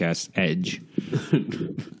best podcast, Edge.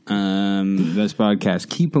 Best podcast,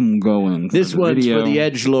 keep them going. This one's for the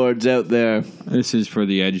edgelords out there. This is for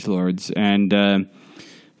the edgelords. And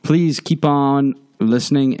please keep on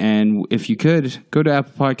listening, and if you could, go to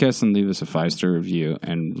Apple Podcasts and leave us a 5-star review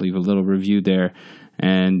and leave a little review there.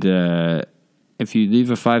 And if you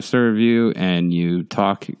leave a 5-star review and you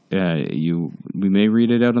talk, we may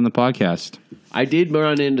read it out on the podcast. I did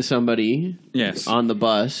run into somebody yes. on the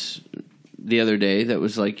bus the other day that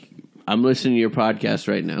was like, I'm listening to your podcast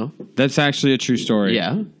right now. That's actually a true story.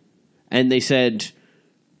 Yeah. And they said,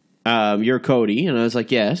 you're Cody. And I was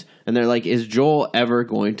like, yes. And they're like, is Joel ever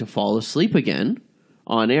going to fall asleep again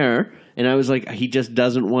on air? And I was like, he just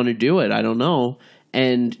doesn't want to do it. I don't know.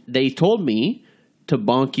 And they told me to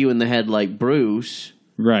bonk you in the head like Bruce.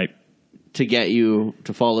 Right. To get you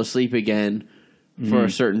to fall asleep again for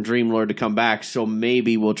a certain Dream Lord to come back. So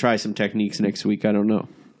maybe we'll try some techniques next week. I don't know.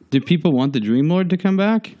 Do people want the Dream Lord to come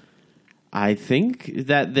back? I think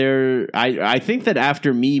that I think that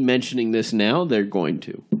after me mentioning this now, they're going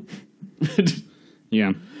to.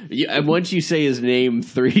 Yeah. And once you say his name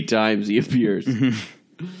 3 times, he appears.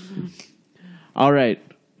 All right.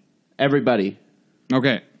 Everybody.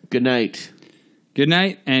 Okay. Good night. Good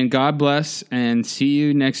night, and God bless, and see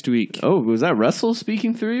you next week. Oh, was that Russell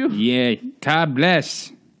speaking through you? Yeah. God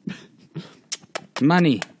bless.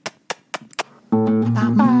 Money.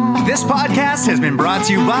 This podcast has been brought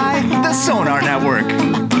to you by the Sonar Network.